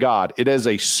written by God. It has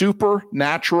a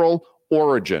supernatural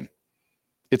origin.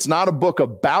 It's not a book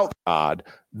about God.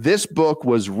 This book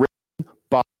was written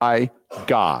by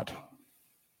God.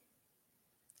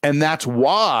 And that's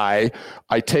why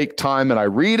I take time and I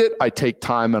read it, I take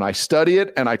time and I study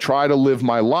it, and I try to live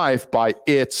my life by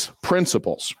its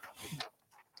principles.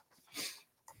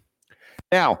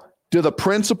 Now, do the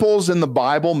principles in the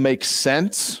Bible make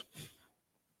sense?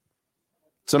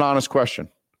 It's an honest question.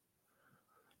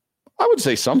 I would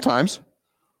say sometimes.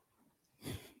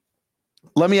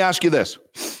 Let me ask you this.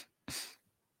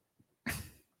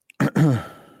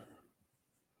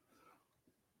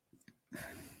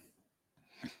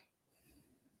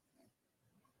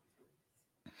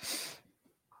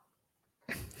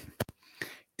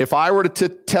 If I were to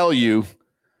tell you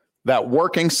that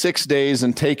working 6 days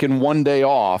and taking 1 day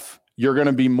off, you're going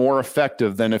to be more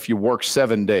effective than if you work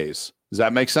 7 days. Does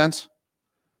that make sense?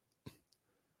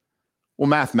 Well,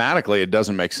 mathematically, it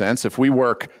doesn't make sense. If we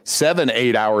work 7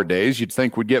 8-hour days, you'd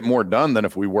think we'd get more done than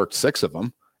if we worked 6 of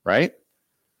them, right?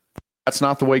 That's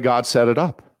not the way God set it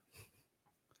up.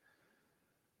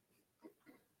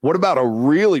 What about a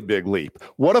really big leap?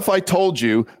 What if I told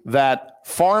you that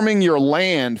farming your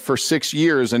land for 6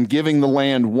 years and giving the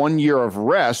land 1 year of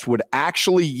rest would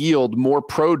actually yield more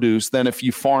produce than if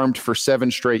you farmed for 7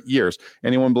 straight years?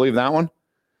 Anyone believe that one?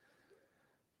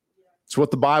 It's what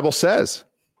the Bible says.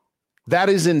 That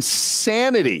is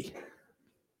insanity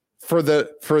for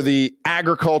the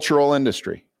agricultural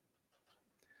industry.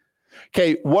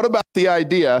 Okay, what about the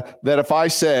idea that if I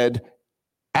said,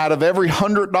 out of every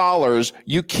 $100,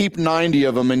 you keep 90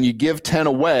 of them and you give 10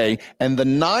 away, and the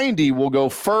 90 will go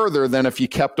further than if you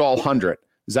kept all 100.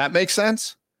 Does that make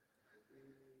sense?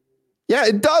 Yeah,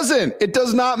 it doesn't. It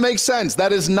does not make sense.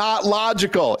 That is not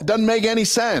logical. It doesn't make any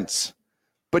sense.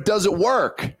 But does it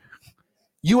work?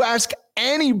 You ask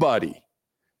anybody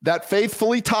that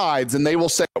faithfully tithes and they will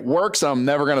say it works, I'm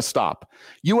never going to stop.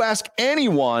 You ask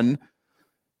anyone,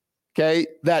 okay,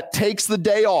 that takes the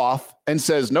day off and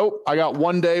says, nope, I got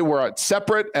 1 day where it's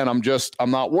separate and I'm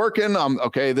not working.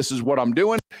 This is what I'm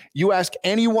doing. You ask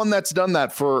anyone that's done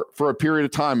that for a period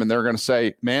of time and they're going to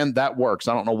say, man, that works.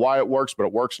 I don't know why it works, but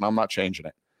it works and I'm not changing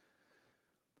it.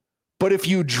 But if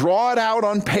you draw it out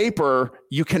on paper,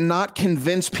 you cannot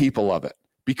convince people of it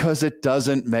because it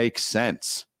doesn't make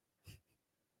sense.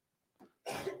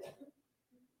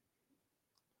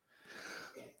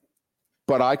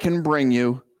 But I can bring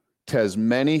you to as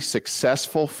many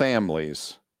successful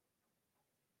families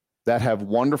that have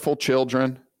wonderful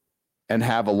children and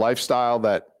have a lifestyle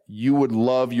that you would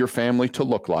love your family to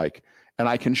look like and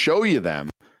I can show you them,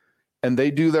 and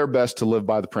they do their best to live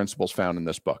by the principles found in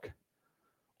this book,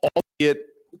 albeit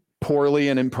poorly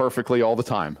and imperfectly all the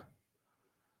time.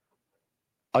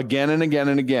 Again and again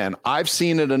and again. I've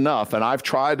seen it enough, and I've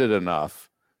tried it enough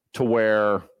to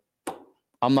where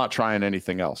I'm not trying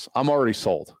anything else. I'm already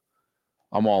sold.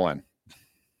 I'm all in.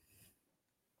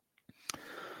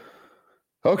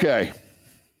 Okay.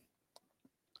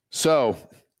 So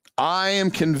I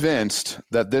am convinced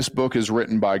that this book is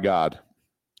written by God.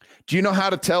 Do you know how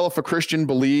to tell if a Christian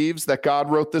believes that God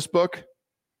wrote this book?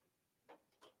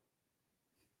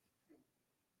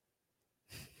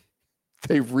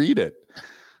 They read it.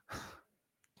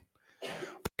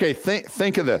 Okay,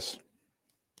 think of this.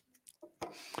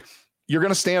 You're going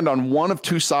to stand on one of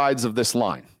two sides of this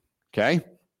line, okay?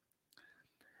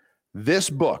 This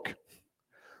book,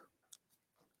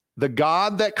 the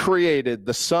God that created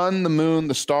the sun, the moon,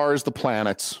 the stars, the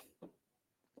planets,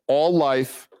 all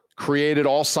life, created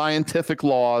all scientific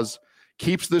laws,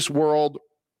 keeps this world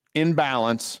in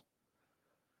balance,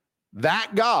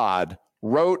 that God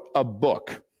wrote a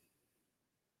book.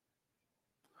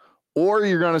 Or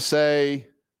you're going to say,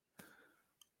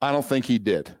 I don't think he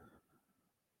did.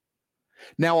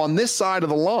 Now, on this side of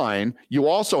the line, you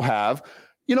also have,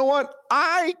 you know what?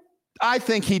 I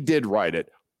think he did write it.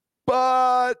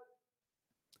 But,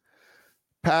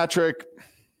 Patrick,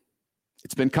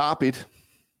 it's been copied.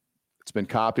 It's been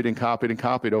copied and copied and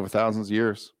copied over thousands of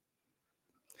years.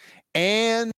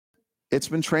 And it's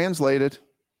been translated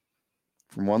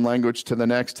from one language to the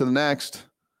next to the next.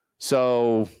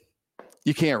 So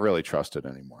you can't really trust it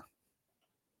anymore.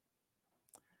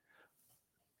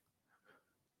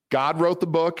 God wrote the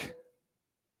book,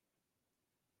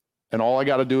 and all I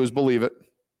got to do is believe it,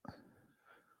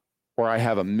 or I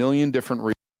have a million different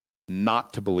reasons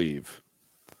not to believe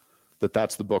that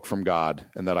that's the book from God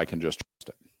and that I can just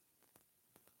trust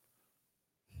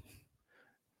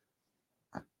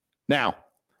it. Now,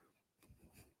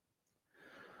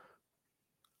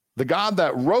 the God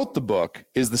that wrote the book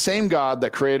is the same God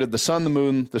that created the sun, the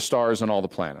moon, the stars, and all the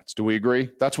planets. Do we agree?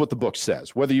 That's what the book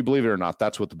says. Whether you believe it or not,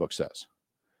 that's what the book says.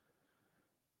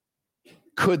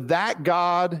 Could that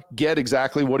God get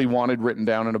exactly what he wanted written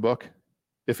down in a book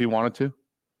if he wanted to?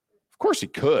 Of course he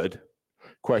could.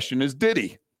 Question is, did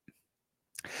he?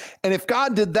 And if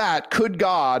God did that, could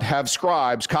God have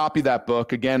scribes copy that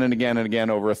book again and again and again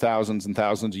over thousands and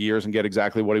thousands of years and get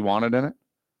exactly what he wanted in it?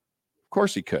 Of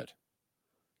course he could.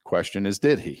 Question is,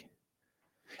 did he?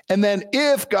 And then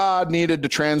if God needed to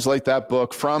translate that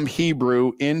book from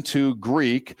Hebrew into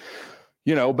Greek,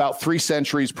 you know, about 3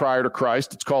 centuries prior to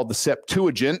Christ, it's called the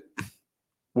Septuagint,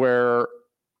 where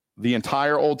the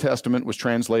entire Old Testament was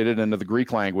translated into the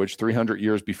Greek language 300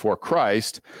 years before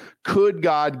Christ. Could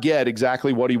God get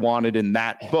exactly what he wanted in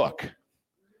that book?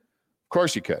 Of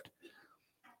course he could.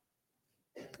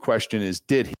 The question is,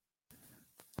 did he?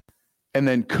 And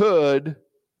then could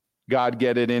God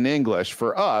get it in English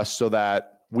for us so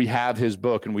that we have his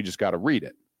book and we just got to read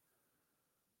it?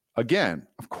 Again,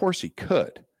 of course he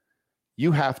could.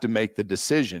 You have to make the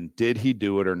decision, did he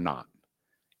do it or not?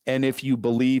 And if you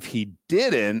believe he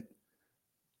didn't,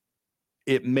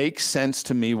 it makes sense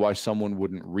to me why someone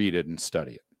wouldn't read it and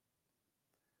study it.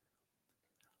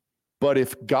 But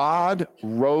if God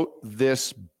wrote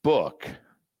this book,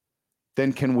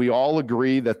 then can we all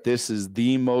agree that this is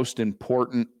the most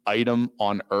important item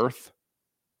on earth?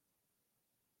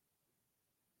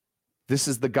 This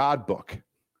is the God book.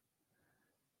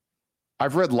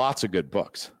 I've read lots of good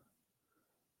books,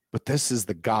 but this is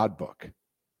the God book.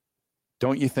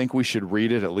 Don't you think we should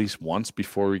read it at least once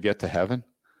before we get to heaven?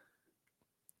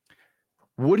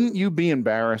 Wouldn't you be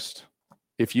embarrassed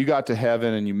if you got to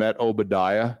heaven and you met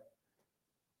Obadiah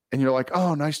and you're like,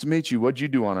 oh, nice to meet you. What'd you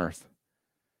do on earth?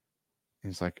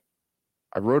 And he's like,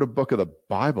 I wrote a book of the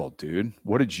Bible, dude.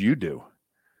 What did you do?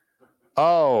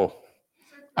 Oh,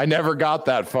 I never got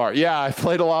that far. Yeah, I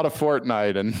played a lot of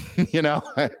Fortnite and, you know,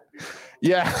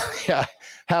 yeah,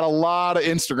 had a lot of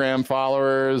Instagram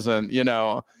followers and, you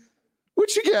know,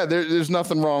 which, yeah, there's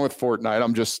nothing wrong with Fortnite.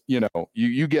 I'm just, you know,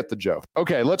 you get the joke.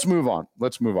 Okay, let's move on.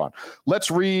 Let's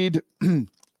read.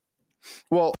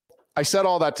 Well, I said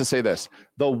all that to say this.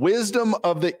 The wisdom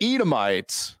of the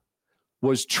Edomites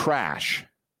was trash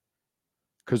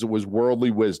because it was worldly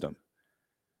wisdom.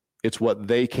 It's what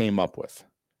they came up with.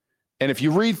 And if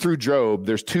you read through Job,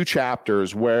 there's 2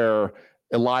 chapters where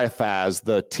Eliphaz,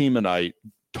 the Temanite,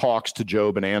 talks to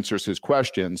Job and answers his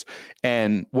questions.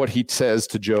 And what he says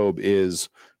to Job is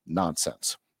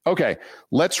nonsense. Okay,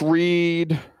 let's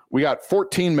read. We got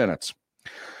 14 minutes.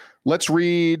 Let's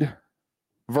read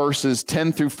verses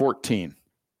 10 through 14.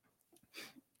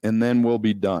 And then we'll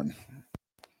be done.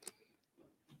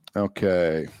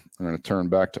 Okay, I'm going to turn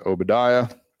back to Obadiah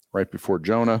right before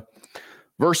Jonah.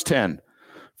 Verse 10,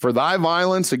 for thy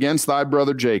violence against thy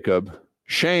brother Jacob,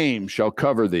 shame shall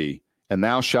cover thee, and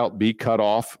thou shalt be cut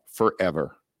off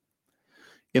forever.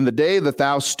 In the day that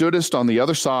thou stoodest on the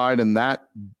other side, and that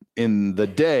in the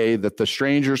day that the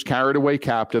strangers carried away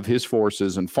captive his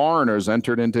forces, and foreigners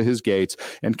entered into his gates,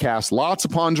 and cast lots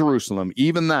upon Jerusalem,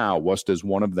 even thou wast as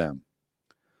one of them.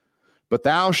 But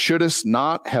thou shouldest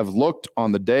not have looked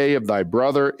on the day of thy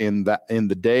brother in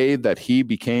the day that he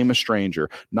became a stranger.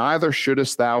 Neither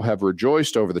shouldest thou have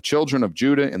rejoiced over the children of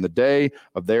Judah in the day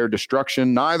of their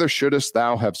destruction. Neither shouldest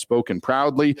thou have spoken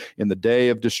proudly in the day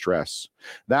of distress.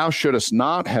 Thou shouldest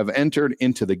not have entered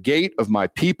into the gate of my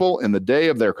people in the day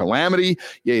of their calamity.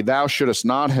 Yea, thou shouldest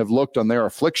not have looked on their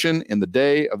affliction in the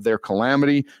day of their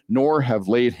calamity, nor have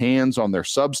laid hands on their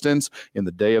substance in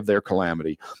the day of their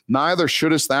calamity. Neither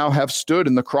shouldest thou have stood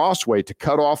in the crossway to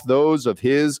cut off those of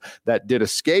his that did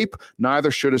escape.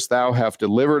 Neither shouldest thou have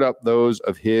delivered up those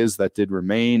of his that did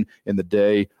remain in the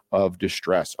day of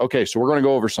distress. Okay, so we're going to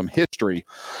go over some history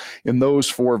in those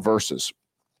 4 verses.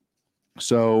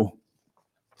 So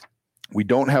we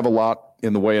don't have a lot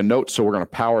in the way of notes, so we're going to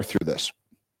power through this.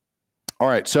 All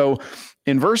right, so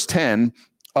in verse 10,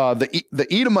 the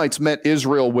Edomites met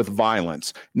Israel with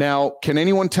violence. Now, can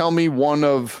anyone tell me one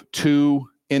of 2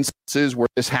 instances where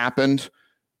this happened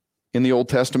in the Old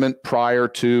Testament prior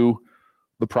to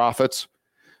the prophets?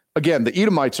 Again, the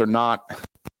Edomites are not,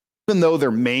 even though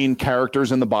they're main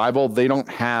characters in the Bible, they don't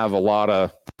have a lot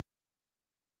of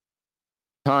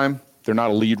time. They're not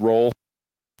a lead role.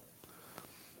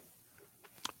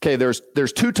 Okay,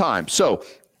 there's 2 times. So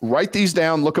write these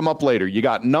down, look them up later. You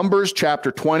got Numbers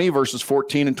chapter 20, verses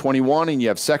 14 and 21, and you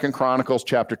have 2 Chronicles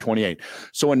chapter 28.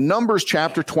 So in Numbers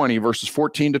chapter 20, verses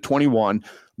 14 to 21,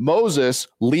 Moses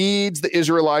leads the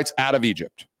Israelites out of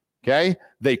Egypt. Okay,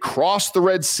 they cross the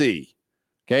Red Sea.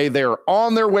 Okay, they're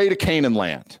on their way to Canaan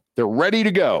land. They're ready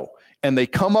to go. And they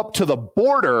come up to the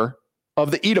border of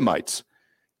the Edomites.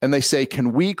 And they say,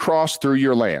 can we cross through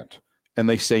your land? And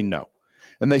they say no.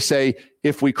 And they say,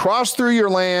 if we cross through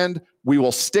your land, we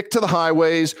will stick to the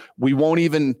highways. We won't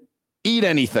even eat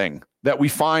anything that we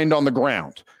find on the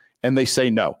ground. And they say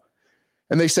no.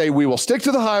 And they say, we will stick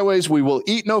to the highways. We will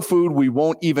eat no food. We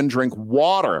won't even drink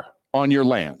water on your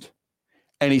land.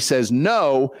 And he says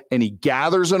no, and he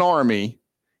gathers an army,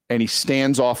 and he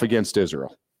stands off against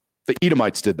Israel. The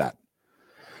Edomites did that.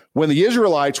 When the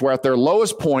Israelites were at their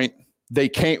lowest point, they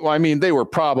came, well, I mean, they were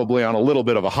probably on a little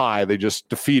bit of a high. They just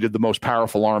defeated the most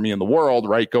powerful army in the world,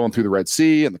 right? Going through the Red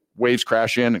Sea, and the waves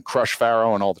crash in and crush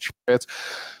Pharaoh and all the chariots.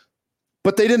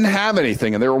 But they didn't have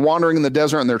anything, and they were wandering in the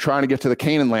desert, and they're trying to get to the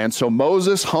Canaan land. So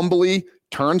Moses humbly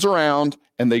turns around,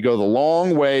 and they go the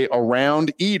long way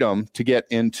around Edom to get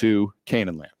into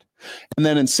Canaan land. And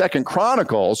then in 2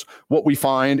 Chronicles, what we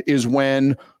find is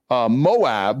when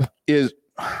Moab is...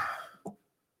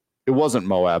 It wasn't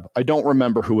Moab. I don't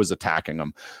remember who was attacking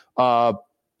them. Pharez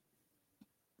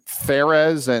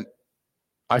and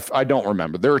I don't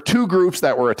remember. There are 2 groups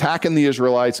that were attacking the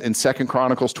Israelites in 2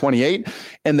 Chronicles 28,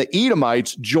 and the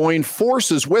Edomites joined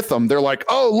forces with them. They're like,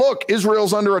 oh, look,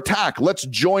 Israel's under attack. Let's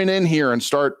join in here and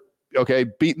start,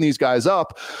 beating these guys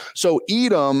up. So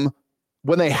Edom,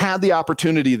 when they had the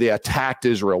opportunity, they attacked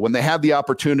Israel. When they had the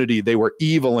opportunity, they were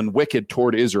evil and wicked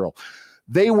toward Israel.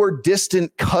 They were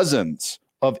distant cousins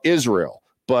of Israel,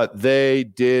 but they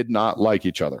did not like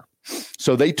each other.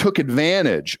 So they took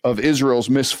advantage of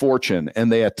Israel's misfortune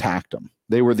and they attacked them.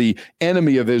 They were the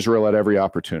enemy of Israel at every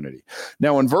opportunity.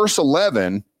 Now in verse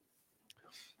 11,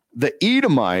 the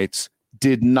Edomites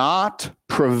did not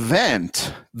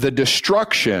prevent the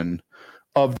destruction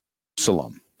of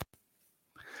Jerusalem.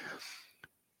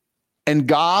 And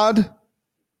God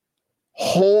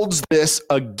holds this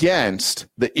against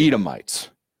the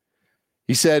Edomites.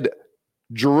 He said,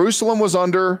 Jerusalem was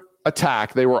under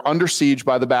attack. They were under siege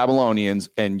by the Babylonians,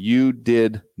 and you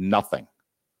did nothing.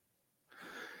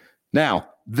 Now,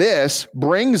 this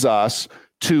brings us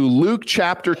to Luke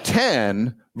chapter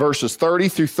 10, verses 30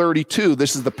 through 32.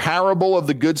 This is the parable of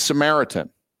the Good Samaritan.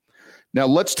 Now,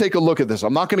 let's take a look at this.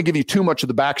 I'm not going to give you too much of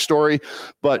the backstory,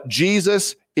 but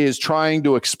Jesus is trying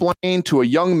to explain to a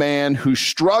young man who's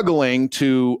struggling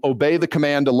to obey the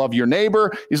command to love your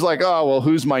neighbor. He's like, oh, well,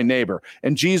 who's my neighbor?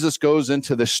 And Jesus goes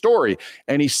into this story,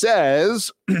 and he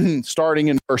says, starting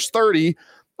in verse 30,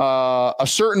 a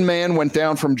certain man went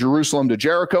down from Jerusalem to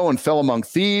Jericho and fell among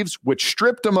thieves, which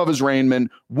stripped him of his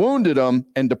raiment, wounded him,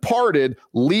 and departed,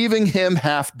 leaving him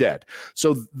half dead.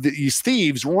 So these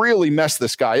thieves really mess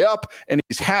this guy up, and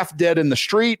he's half dead in the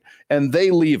street, and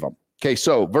they leave him. Okay,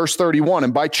 so verse 31,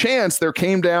 and by chance there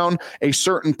came down a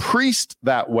certain priest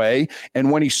that way, and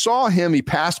when he saw him, he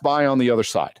passed by on the other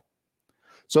side.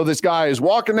 So this guy is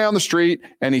walking down the street,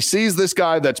 and he sees this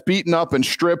guy that's beaten up and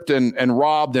stripped and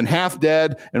robbed and half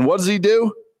dead, and what does he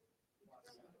do?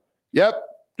 Yep,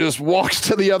 just walks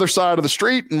to the other side of the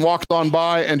street and walks on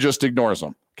by and just ignores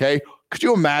him, okay? Could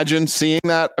you imagine seeing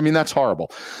that? I mean, that's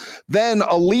horrible. Then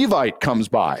a Levite comes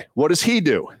by. What does he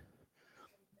do?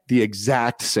 The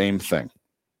exact same thing.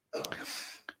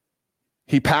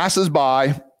 He passes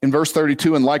by in verse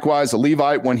 32, and likewise a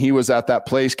Levite, when he was at that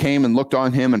place, came and looked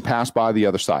on him and passed by the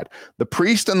other side. The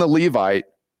priest and the Levite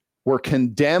were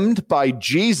condemned by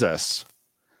Jesus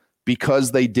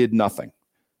because they did nothing.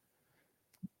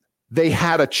 They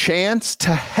had a chance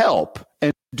to help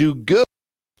and do good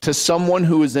to someone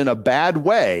who is in a bad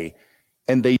way,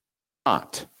 and they did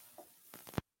not.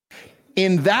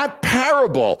 In that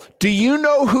parable, do you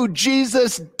know who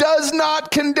Jesus does not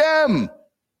condemn?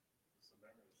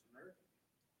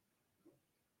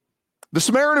 The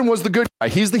Samaritan was the good guy.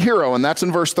 He's the hero, and that's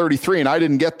in verse 33, and I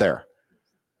didn't get there.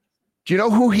 Do you know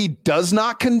who he does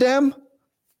not condemn?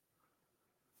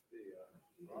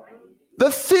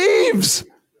 The thieves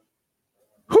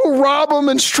who rob them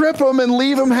and strip them and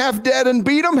leave them half dead and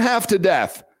beat them half to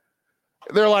death.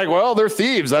 They're like, well, they're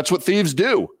thieves. That's what thieves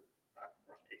do.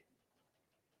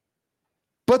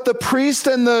 But the priest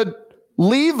and the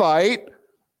Levite,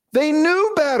 they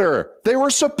knew better. They were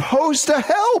supposed to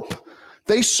help.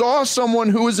 They saw someone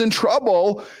who was in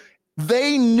trouble.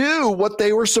 They knew what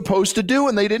they were supposed to do,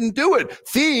 and they didn't do it.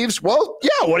 Thieves, well,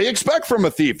 yeah, what do you expect from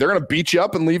a thief? They're going to beat you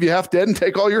up and leave you half dead and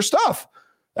take all your stuff.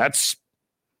 That's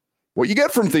what you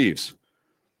get from thieves.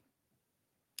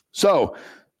 So,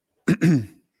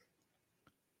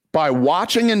 by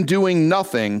watching and doing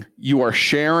nothing, you are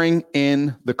sharing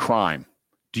in the crime.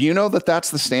 Do you know that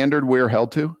that's the standard we're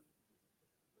held to?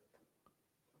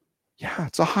 Yeah,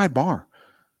 it's a high bar.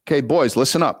 Okay, boys,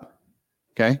 listen up.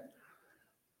 Okay?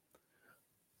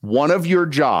 One of your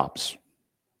jobs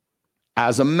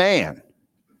as a man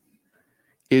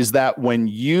is that when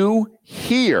you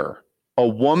hear a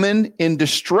woman in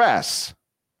distress,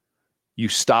 you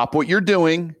stop what you're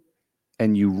doing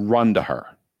and you run to her.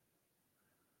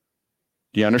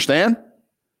 Do you understand?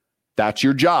 That's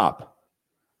your job.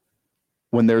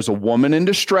 When there's a woman in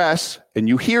distress and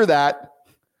you hear that,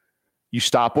 you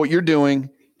stop what you're doing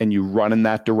and you run in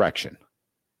that direction.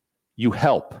 You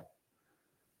help.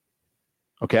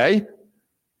 Okay?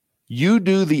 You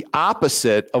do the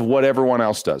opposite of what everyone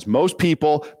else does. Most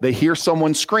people, they hear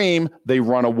someone scream, they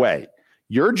run away.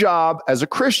 Your job as a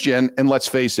Christian, and let's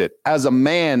face it, as a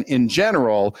man in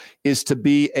general, is to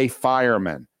be a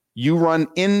fireman. You run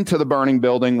into the burning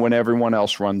building when everyone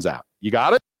else runs out. You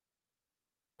got it?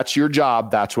 That's your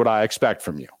job. That's what I expect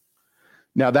from you.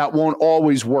 Now, that won't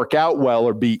always work out well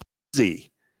or be easy.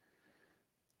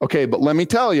 Okay, but let me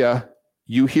tell you,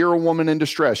 you hear a woman in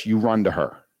distress, you run to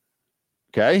her.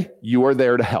 Okay? You are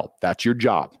there to help. That's your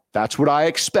job. That's what I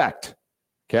expect.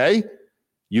 Okay?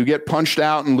 You get punched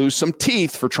out and lose some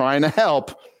teeth for trying to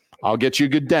help, I'll get you a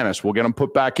good dentist. We'll get them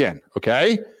put back in.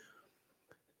 Okay?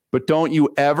 But don't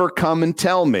you ever come and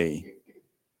tell me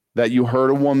that you heard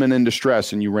a woman in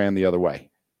distress and you ran the other way.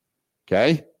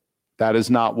 Okay? That is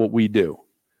not what we do.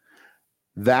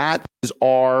 That is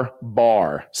our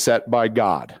bar set by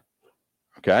God.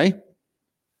 Okay?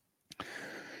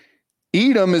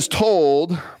 Edom is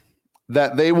told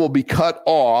that they will be cut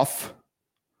off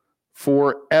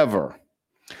forever.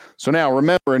 So now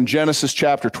remember in Genesis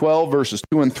chapter 12, verses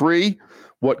 2 and 3,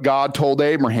 what God told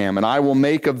Abraham, and I will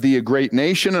make of thee a great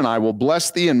nation, and I will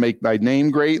bless thee and make thy name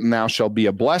great, and thou shalt be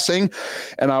a blessing,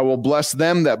 and I will bless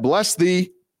them that bless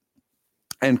thee,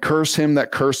 and curse him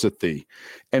that curseth thee.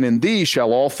 And in thee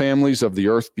shall all families of the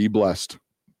earth be blessed.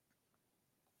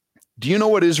 Do you know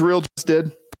what Israel just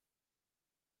did?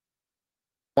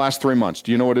 Last 3 months.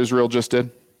 Do you know what Israel just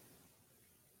did?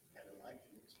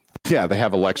 Yeah, they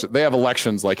have elections. They have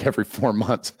elections like every 4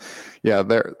 months. Yeah,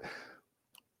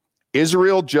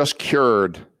 Israel just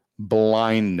cured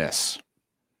blindness.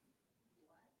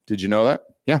 Did you know that?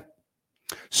 Yeah.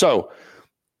 So,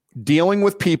 dealing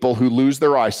with people who lose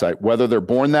their eyesight, whether they're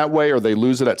born that way or they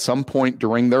lose it at some point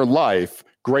during their life,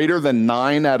 greater than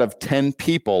 9 out of 10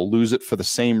 people lose it for the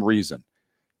same reason.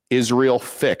 Israel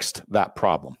fixed that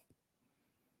problem.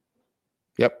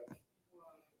 Yep.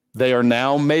 They are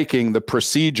now making the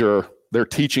procedure, they're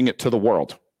teaching it to the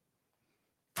world.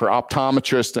 For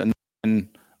optometrists and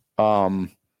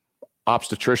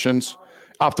obstetricians,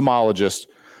 ophthalmologists,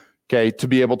 okay, to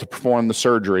be able to perform the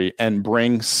surgery and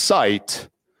bring sight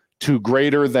to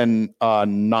greater than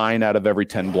 9 out of every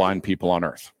 10 blind people on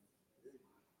earth.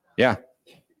 Yeah.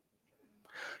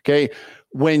 Okay.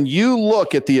 When you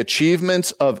look at the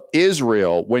achievements of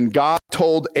Israel, when God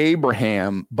told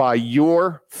Abraham, by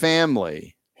your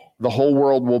family, the whole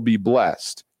world will be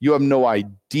blessed, you have no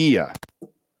idea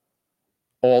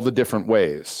all the different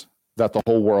ways that the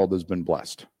whole world has been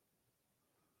blessed.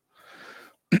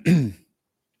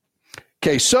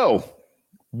 Okay, so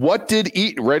what did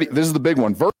ready? This is the big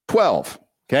one, verse 12.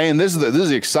 Okay, and this is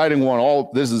the exciting one.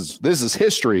 This is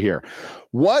history here.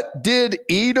 What did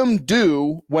Edom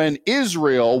do when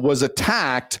Israel was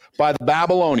attacked by the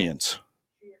Babylonians?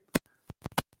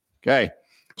 Okay,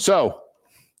 so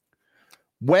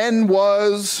when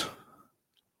was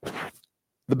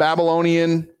the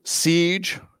Babylonian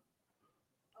siege?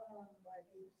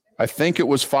 I think it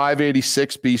was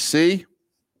 586 BC.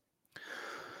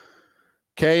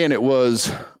 Okay, and it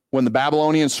was when the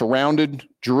Babylonians surrounded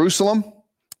Jerusalem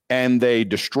and they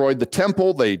destroyed the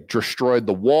temple, they destroyed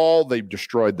the wall, they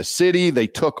destroyed the city, they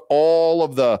took all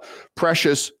of the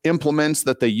precious implements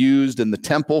that they used in the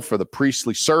temple for the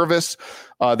priestly service.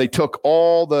 They took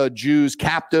all the Jews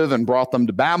captive and brought them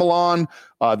to Babylon.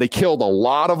 They killed a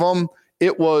lot of them.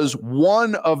 It was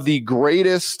one of the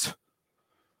greatest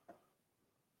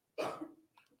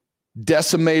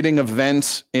decimating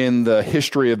events in the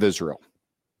history of Israel.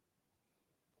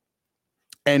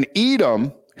 And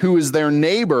Edom, who is their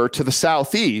neighbor to the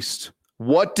southeast,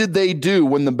 what did they do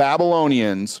when the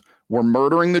Babylonians were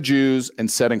murdering the Jews and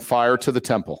setting fire to the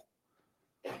temple?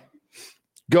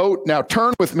 Go now,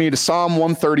 turn with me to Psalm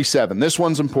 137. This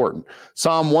one's important.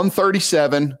 Psalm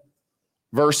 137,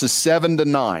 verses 7 to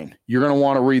 9. You're going to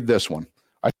want to read this one.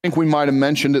 I think we might have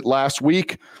mentioned it last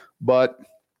week, but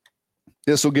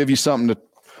this will give you something to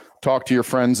talk to your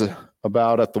friends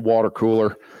about at the water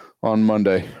cooler on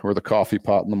Monday, or the coffee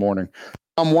pot in the morning.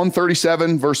 Psalm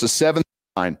 137, verses 7 to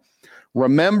 9.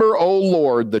 Remember, O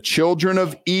Lord, the children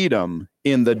of Edom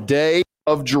in the day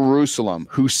of Jerusalem,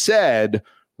 who said,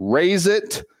 raise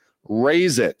it,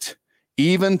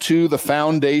 even to the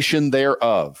foundation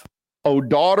thereof. O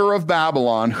daughter of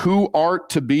Babylon, who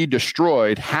art to be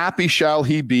destroyed, happy shall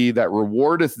he be that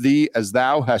rewardeth thee as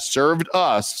thou hast served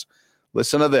us.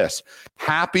 Listen to this.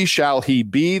 Happy shall he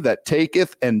be that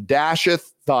taketh and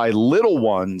dasheth thy little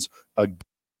ones against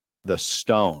the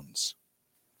stones.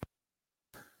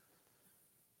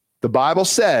 The Bible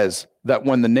says that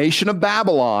when the nation of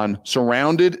Babylon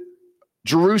surrounded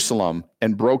Jerusalem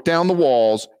and broke down the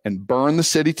walls and burned the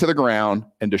city to the ground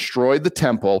and destroyed the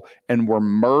temple and were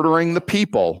murdering the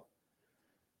people,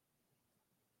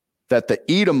 that the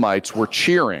Edomites were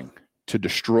cheering to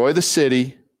destroy the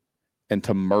city and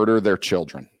to murder their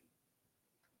children.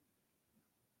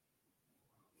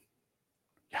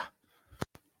 Yeah.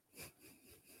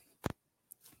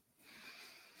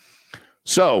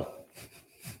 So,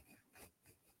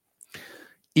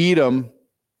 Edom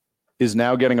is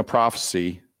now getting a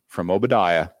prophecy from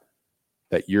Obadiah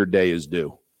that your day is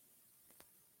due.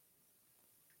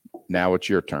 Now it's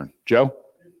your turn. Joe?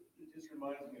 It just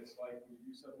reminds me, it's like when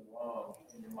you do something wrong,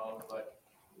 and your mom's like,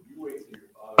 you wait till your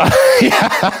father.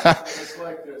 Yeah. It's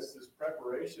like this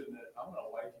preparation that I'm going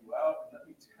to wipe you out, and let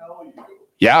me tell you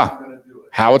Yeah. how I'm going to do it.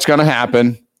 How it's going to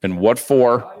happen and what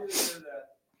for. Why is there that,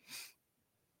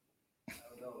 I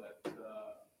don't know, that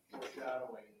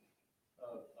foreshadowing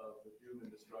of the doom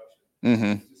and destruction?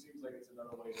 Mm-hmm. It just seems like it's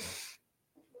another way to...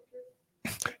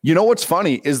 You know what's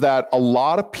funny is that a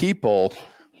lot of people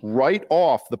write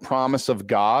off the promise of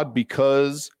God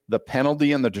because the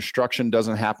penalty and the destruction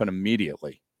doesn't happen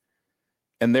immediately.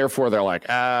 And therefore they're like,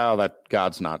 that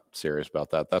God's not serious about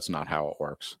that. That's not how it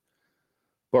works.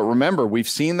 But remember, we've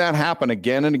seen that happen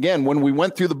again and again. When we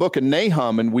went through the book of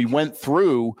Nahum and we went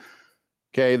through,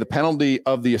 the penalty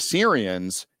of the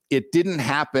Assyrians, it didn't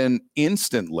happen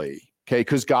instantly,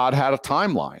 because God had a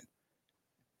timeline.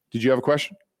 Did you have a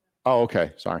question? Oh,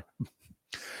 okay. Sorry.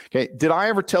 Okay. Did I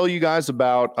ever tell you guys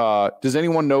about, does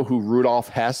anyone know who Rudolf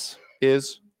Hess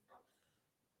is?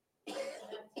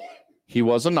 He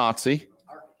was a Nazi.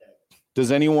 Does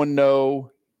anyone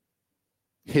know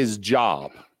his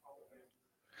job?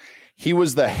 He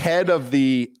was the head of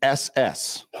the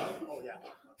SS.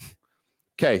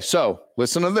 Okay, so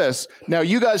listen to this. Now,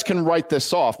 you guys can write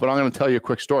this off, but I'm going to tell you a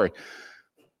quick story.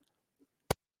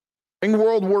 In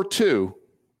World War II,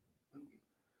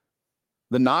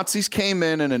 the Nazis came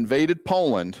in and invaded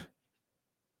Poland,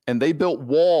 and they built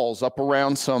walls up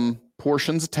around some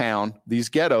portions of town, these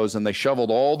ghettos, and they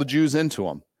shoveled all the Jews into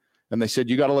them. And they said,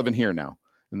 you got to live in here now.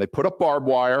 And they put up barbed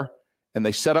wire, and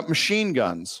they set up machine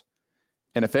guns.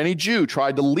 And if any Jew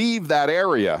tried to leave that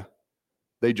area,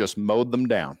 they just mowed them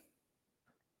down.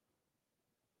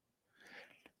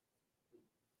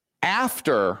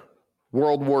 After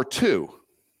World War II.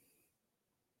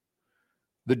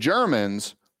 The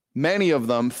Germans, many of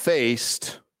them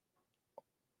faced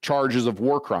charges of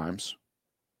war crimes,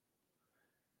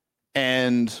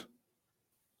 and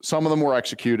some of them were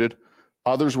executed,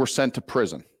 others were sent to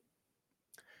prison.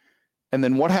 And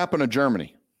then what happened to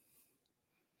Germany?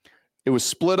 It was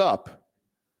split up,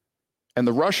 and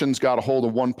the Russians got a hold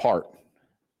of one part.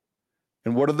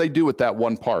 And what did they do with that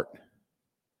one part?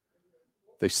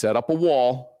 They set up a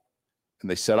wall, and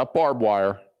they set up barbed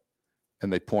wire,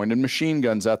 and they pointed machine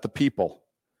guns at the people,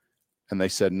 and they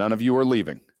said, none of you are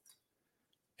leaving.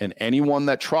 And anyone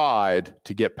that tried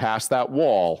to get past that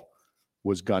wall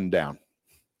was gunned down.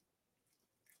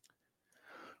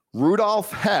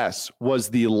 Rudolf Hess was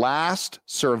the last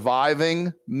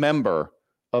surviving member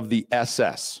of the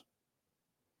SS.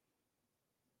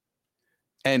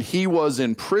 And he was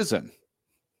in prison.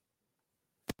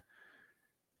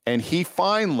 And he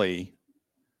finally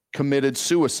committed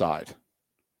suicide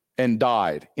and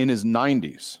died in his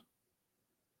 90s.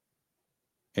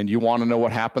 And you want to know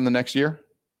what happened the next year?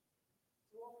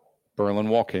 Berlin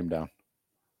Wall came down.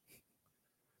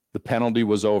 The penalty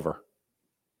was over.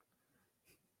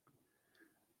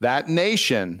 That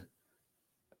nation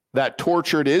that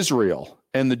tortured Israel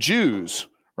and the Jews,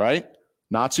 right?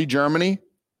 Nazi Germany,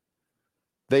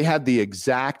 they had the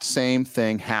exact same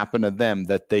thing happen to them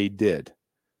that they did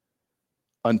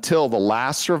until the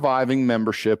last surviving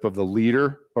membership of the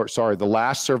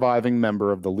last surviving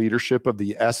member of the leadership of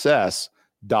the SS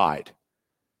died.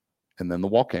 And then the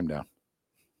wall came down.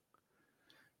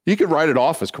 You could write it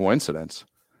off as coincidence,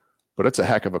 but it's a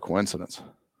heck of a coincidence.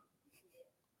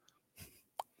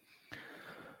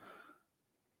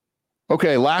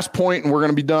 Okay, last point, and we're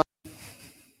going to be done.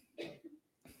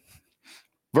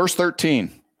 Verse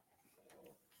 13.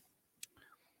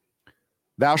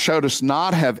 Thou shouldest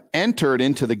not have entered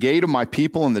into the gate of my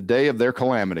people in the day of their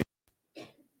calamity.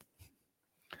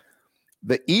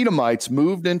 The Edomites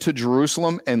moved into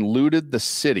Jerusalem and looted the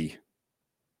city.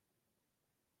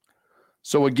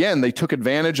 So again, they took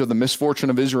advantage of the misfortune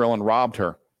of Israel and robbed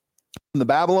her. The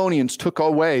Babylonians took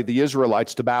away the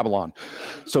Israelites to Babylon.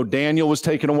 So Daniel was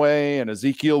taken away, and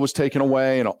Ezekiel was taken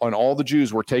away, and all the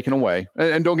Jews were taken away.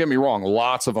 And don't get me wrong,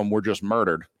 lots of them were just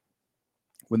murdered.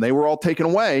 When they were all taken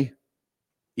away,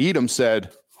 Edom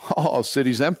said, oh,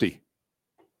 city's empty.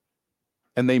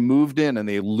 And they moved in and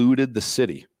they looted the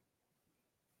city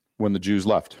when the Jews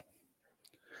left.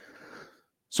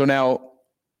 So now,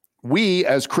 we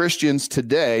as Christians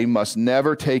today must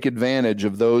never take advantage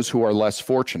of those who are less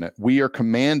fortunate. We are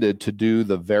commanded to do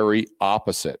the very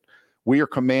opposite. We are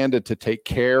commanded to take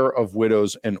care of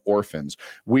widows and orphans.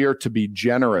 We are to be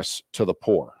generous to the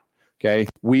poor. Okay?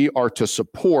 We are to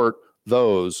support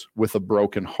those with a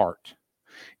broken heart.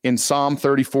 In Psalm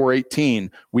 34:18,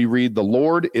 we read, the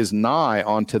Lord is nigh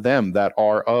unto them that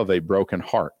are of a broken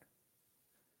heart.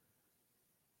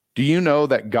 Do you know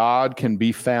that God can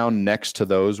be found next to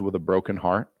those with a broken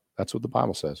heart? That's what the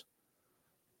Bible says.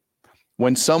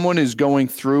 When someone is going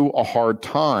through a hard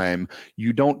time,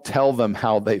 you don't tell them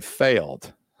how they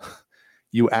failed.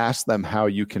 You ask them how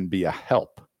you can be a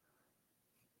help.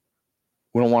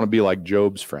 We don't want to be like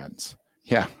Job's friends.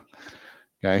 Yeah.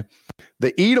 Okay.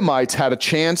 The Edomites had a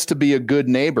chance to be a good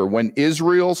neighbor. When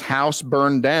Israel's house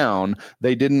burned down,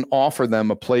 they didn't offer them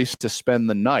a place to spend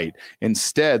the night.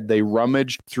 Instead, they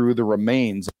rummaged through the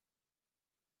remains.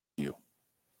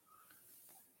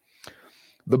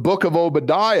 The book of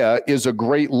Obadiah is a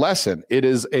great lesson. It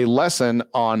is a lesson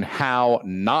on how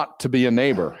not to be a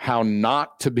neighbor, how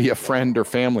not to be a friend or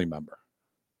family member.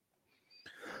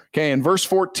 Okay, in verse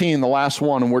 14, the last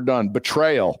one, and we're done.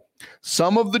 Betrayal.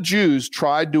 Some of the Jews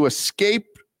tried to escape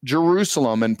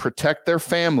Jerusalem and protect their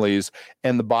families,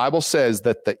 and the Bible says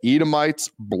that the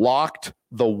Edomites blocked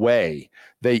the way.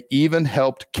 They even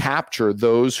helped capture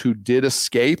those who did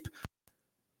escape,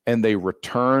 and they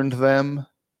returned them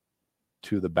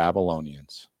to the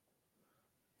Babylonians.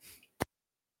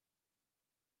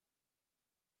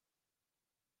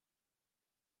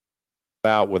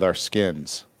 Out with our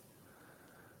skins.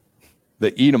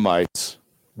 The Edomites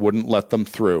wouldn't let them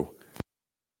through.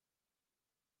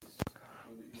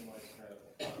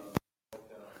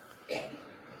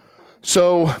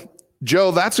 So,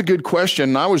 Joe, that's a good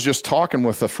question. I was just talking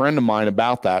with a friend of mine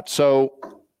about that. So,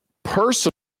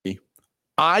 personally,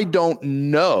 I don't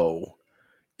know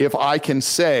if I can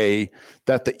say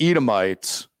that the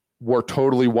Edomites were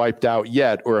totally wiped out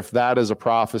yet, or if that is a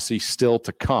prophecy still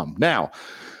to come. Now,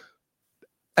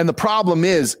 and the problem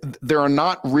is there are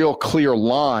not real clear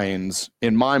lines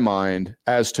in my mind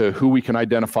as to who we can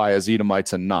identify as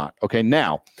Edomites and not. Okay,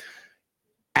 now,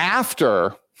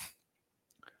 after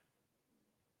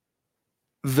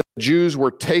the Jews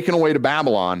were taken away to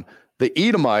Babylon, the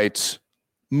Edomites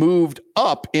moved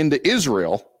up into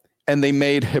Israel and they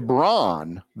made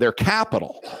Hebron their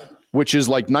capital, which is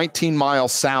like 19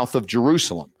 miles south of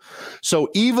Jerusalem. So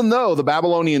even though the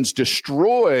Babylonians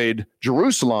destroyed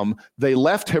Jerusalem, they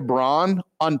left Hebron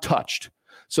untouched.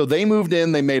 So they moved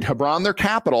in, they made Hebron their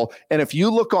capital. And if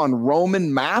you look on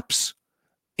Roman maps,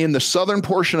 in the southern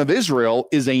portion of Israel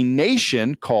is a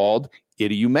nation called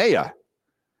Idumea.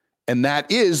 And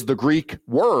that is the Greek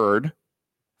word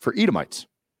for Edomites.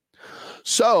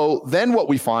 So then what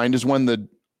we find is when the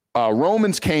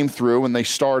Romans came through and they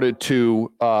started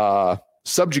to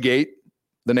subjugate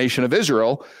the nation of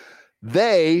Israel,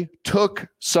 they took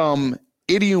some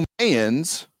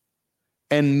Idumeans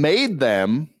and made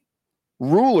them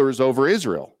rulers over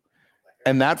Israel.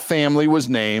 And that family was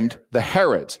named the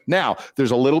Herods. Now,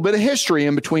 there's a little bit of history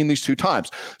in between these two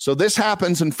times. So this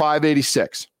happens in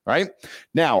 586, right?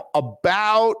 Now,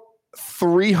 about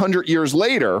 300 years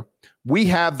later, we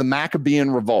have the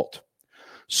Maccabean revolt.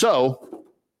 So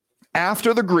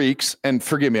after the Greeks, and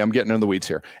forgive me, I'm getting into the weeds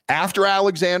here. After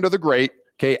Alexander the Great,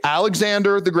 okay,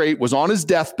 Alexander the Great was on his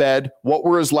deathbed. What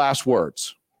were his last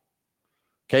words?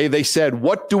 Okay, they said,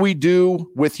 "What do we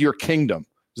do with your kingdom?"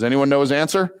 Does anyone know his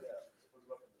answer?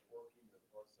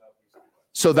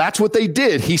 So that's what they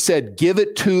did. He said, "Give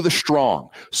it to the strong."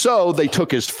 So they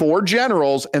took his 4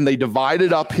 generals and they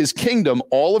divided up his kingdom,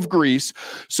 all of Greece.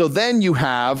 So then you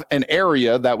have an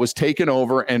area that was taken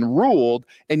over and ruled,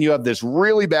 and you have this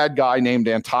really bad guy named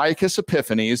Antiochus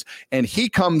Epiphanes, and he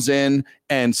comes in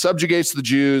and subjugates the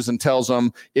Jews and tells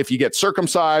them, if you get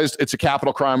circumcised, it's a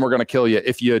capital crime. We're going to kill you.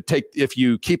 If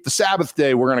you keep the Sabbath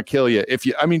day, we're going to kill you.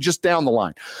 Just down the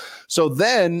line. So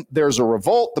then there's a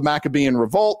revolt, the Maccabean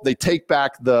revolt. They take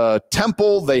back the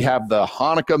temple. They have the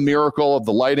Hanukkah miracle of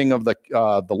the lighting of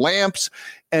the lamps.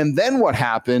 And then what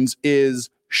happens is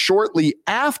shortly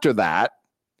after that,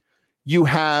 you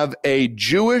have a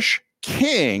Jewish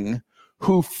king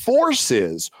who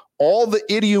forces all the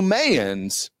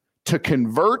Idumeans to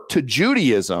convert to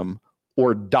Judaism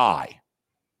or die.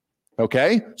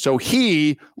 Okay, so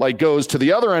he goes to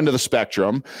the other end of the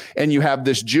spectrum, and you have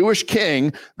this Jewish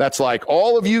king that's like,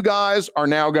 all of you guys are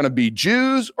now going to be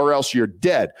Jews or else you're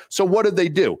dead. So what did they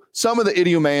do? Some of the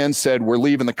Idumeans said, we're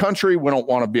leaving the country. We don't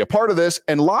want to be a part of this.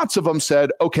 And lots of them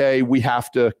said, okay, we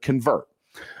have to convert.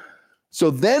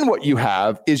 So then what you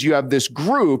have is you have this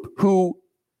group who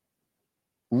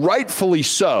rightfully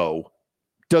so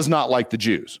does not like the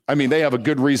Jews. I mean, they have a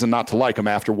good reason not to like them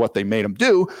after what they made them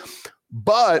do.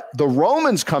 But the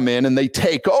Romans come in and they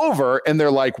take over and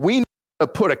they're like, we need to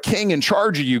put a king in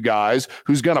charge of you guys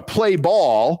who's going to play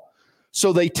ball.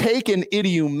 So they take an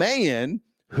Idumean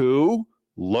who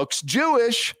looks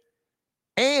Jewish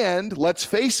and, let's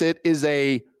face it, is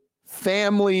a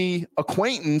family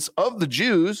acquaintance of the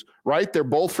Jews, right? They're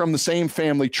both from the same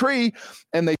family tree.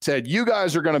 And they said, you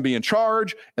guys are going to be in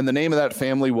charge. And the name of that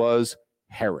family was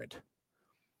Herod.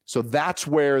 So that's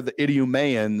where the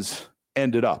Idumeans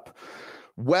ended up.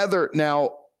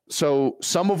 So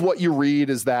some of what you read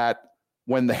is that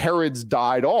when the Herods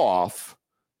died off,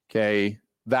 okay,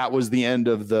 that was the end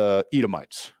of the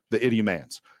Edomites, the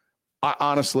Idumeans.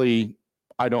 Honestly,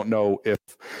 I don't know if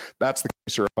that's the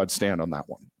case or if I'd stand on that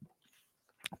one.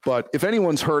 But if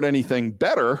anyone's heard anything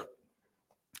better,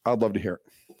 I'd love to hear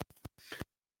it.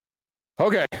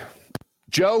 Okay.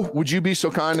 Joe, would you be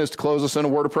so kind as to close us in a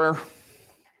word of prayer?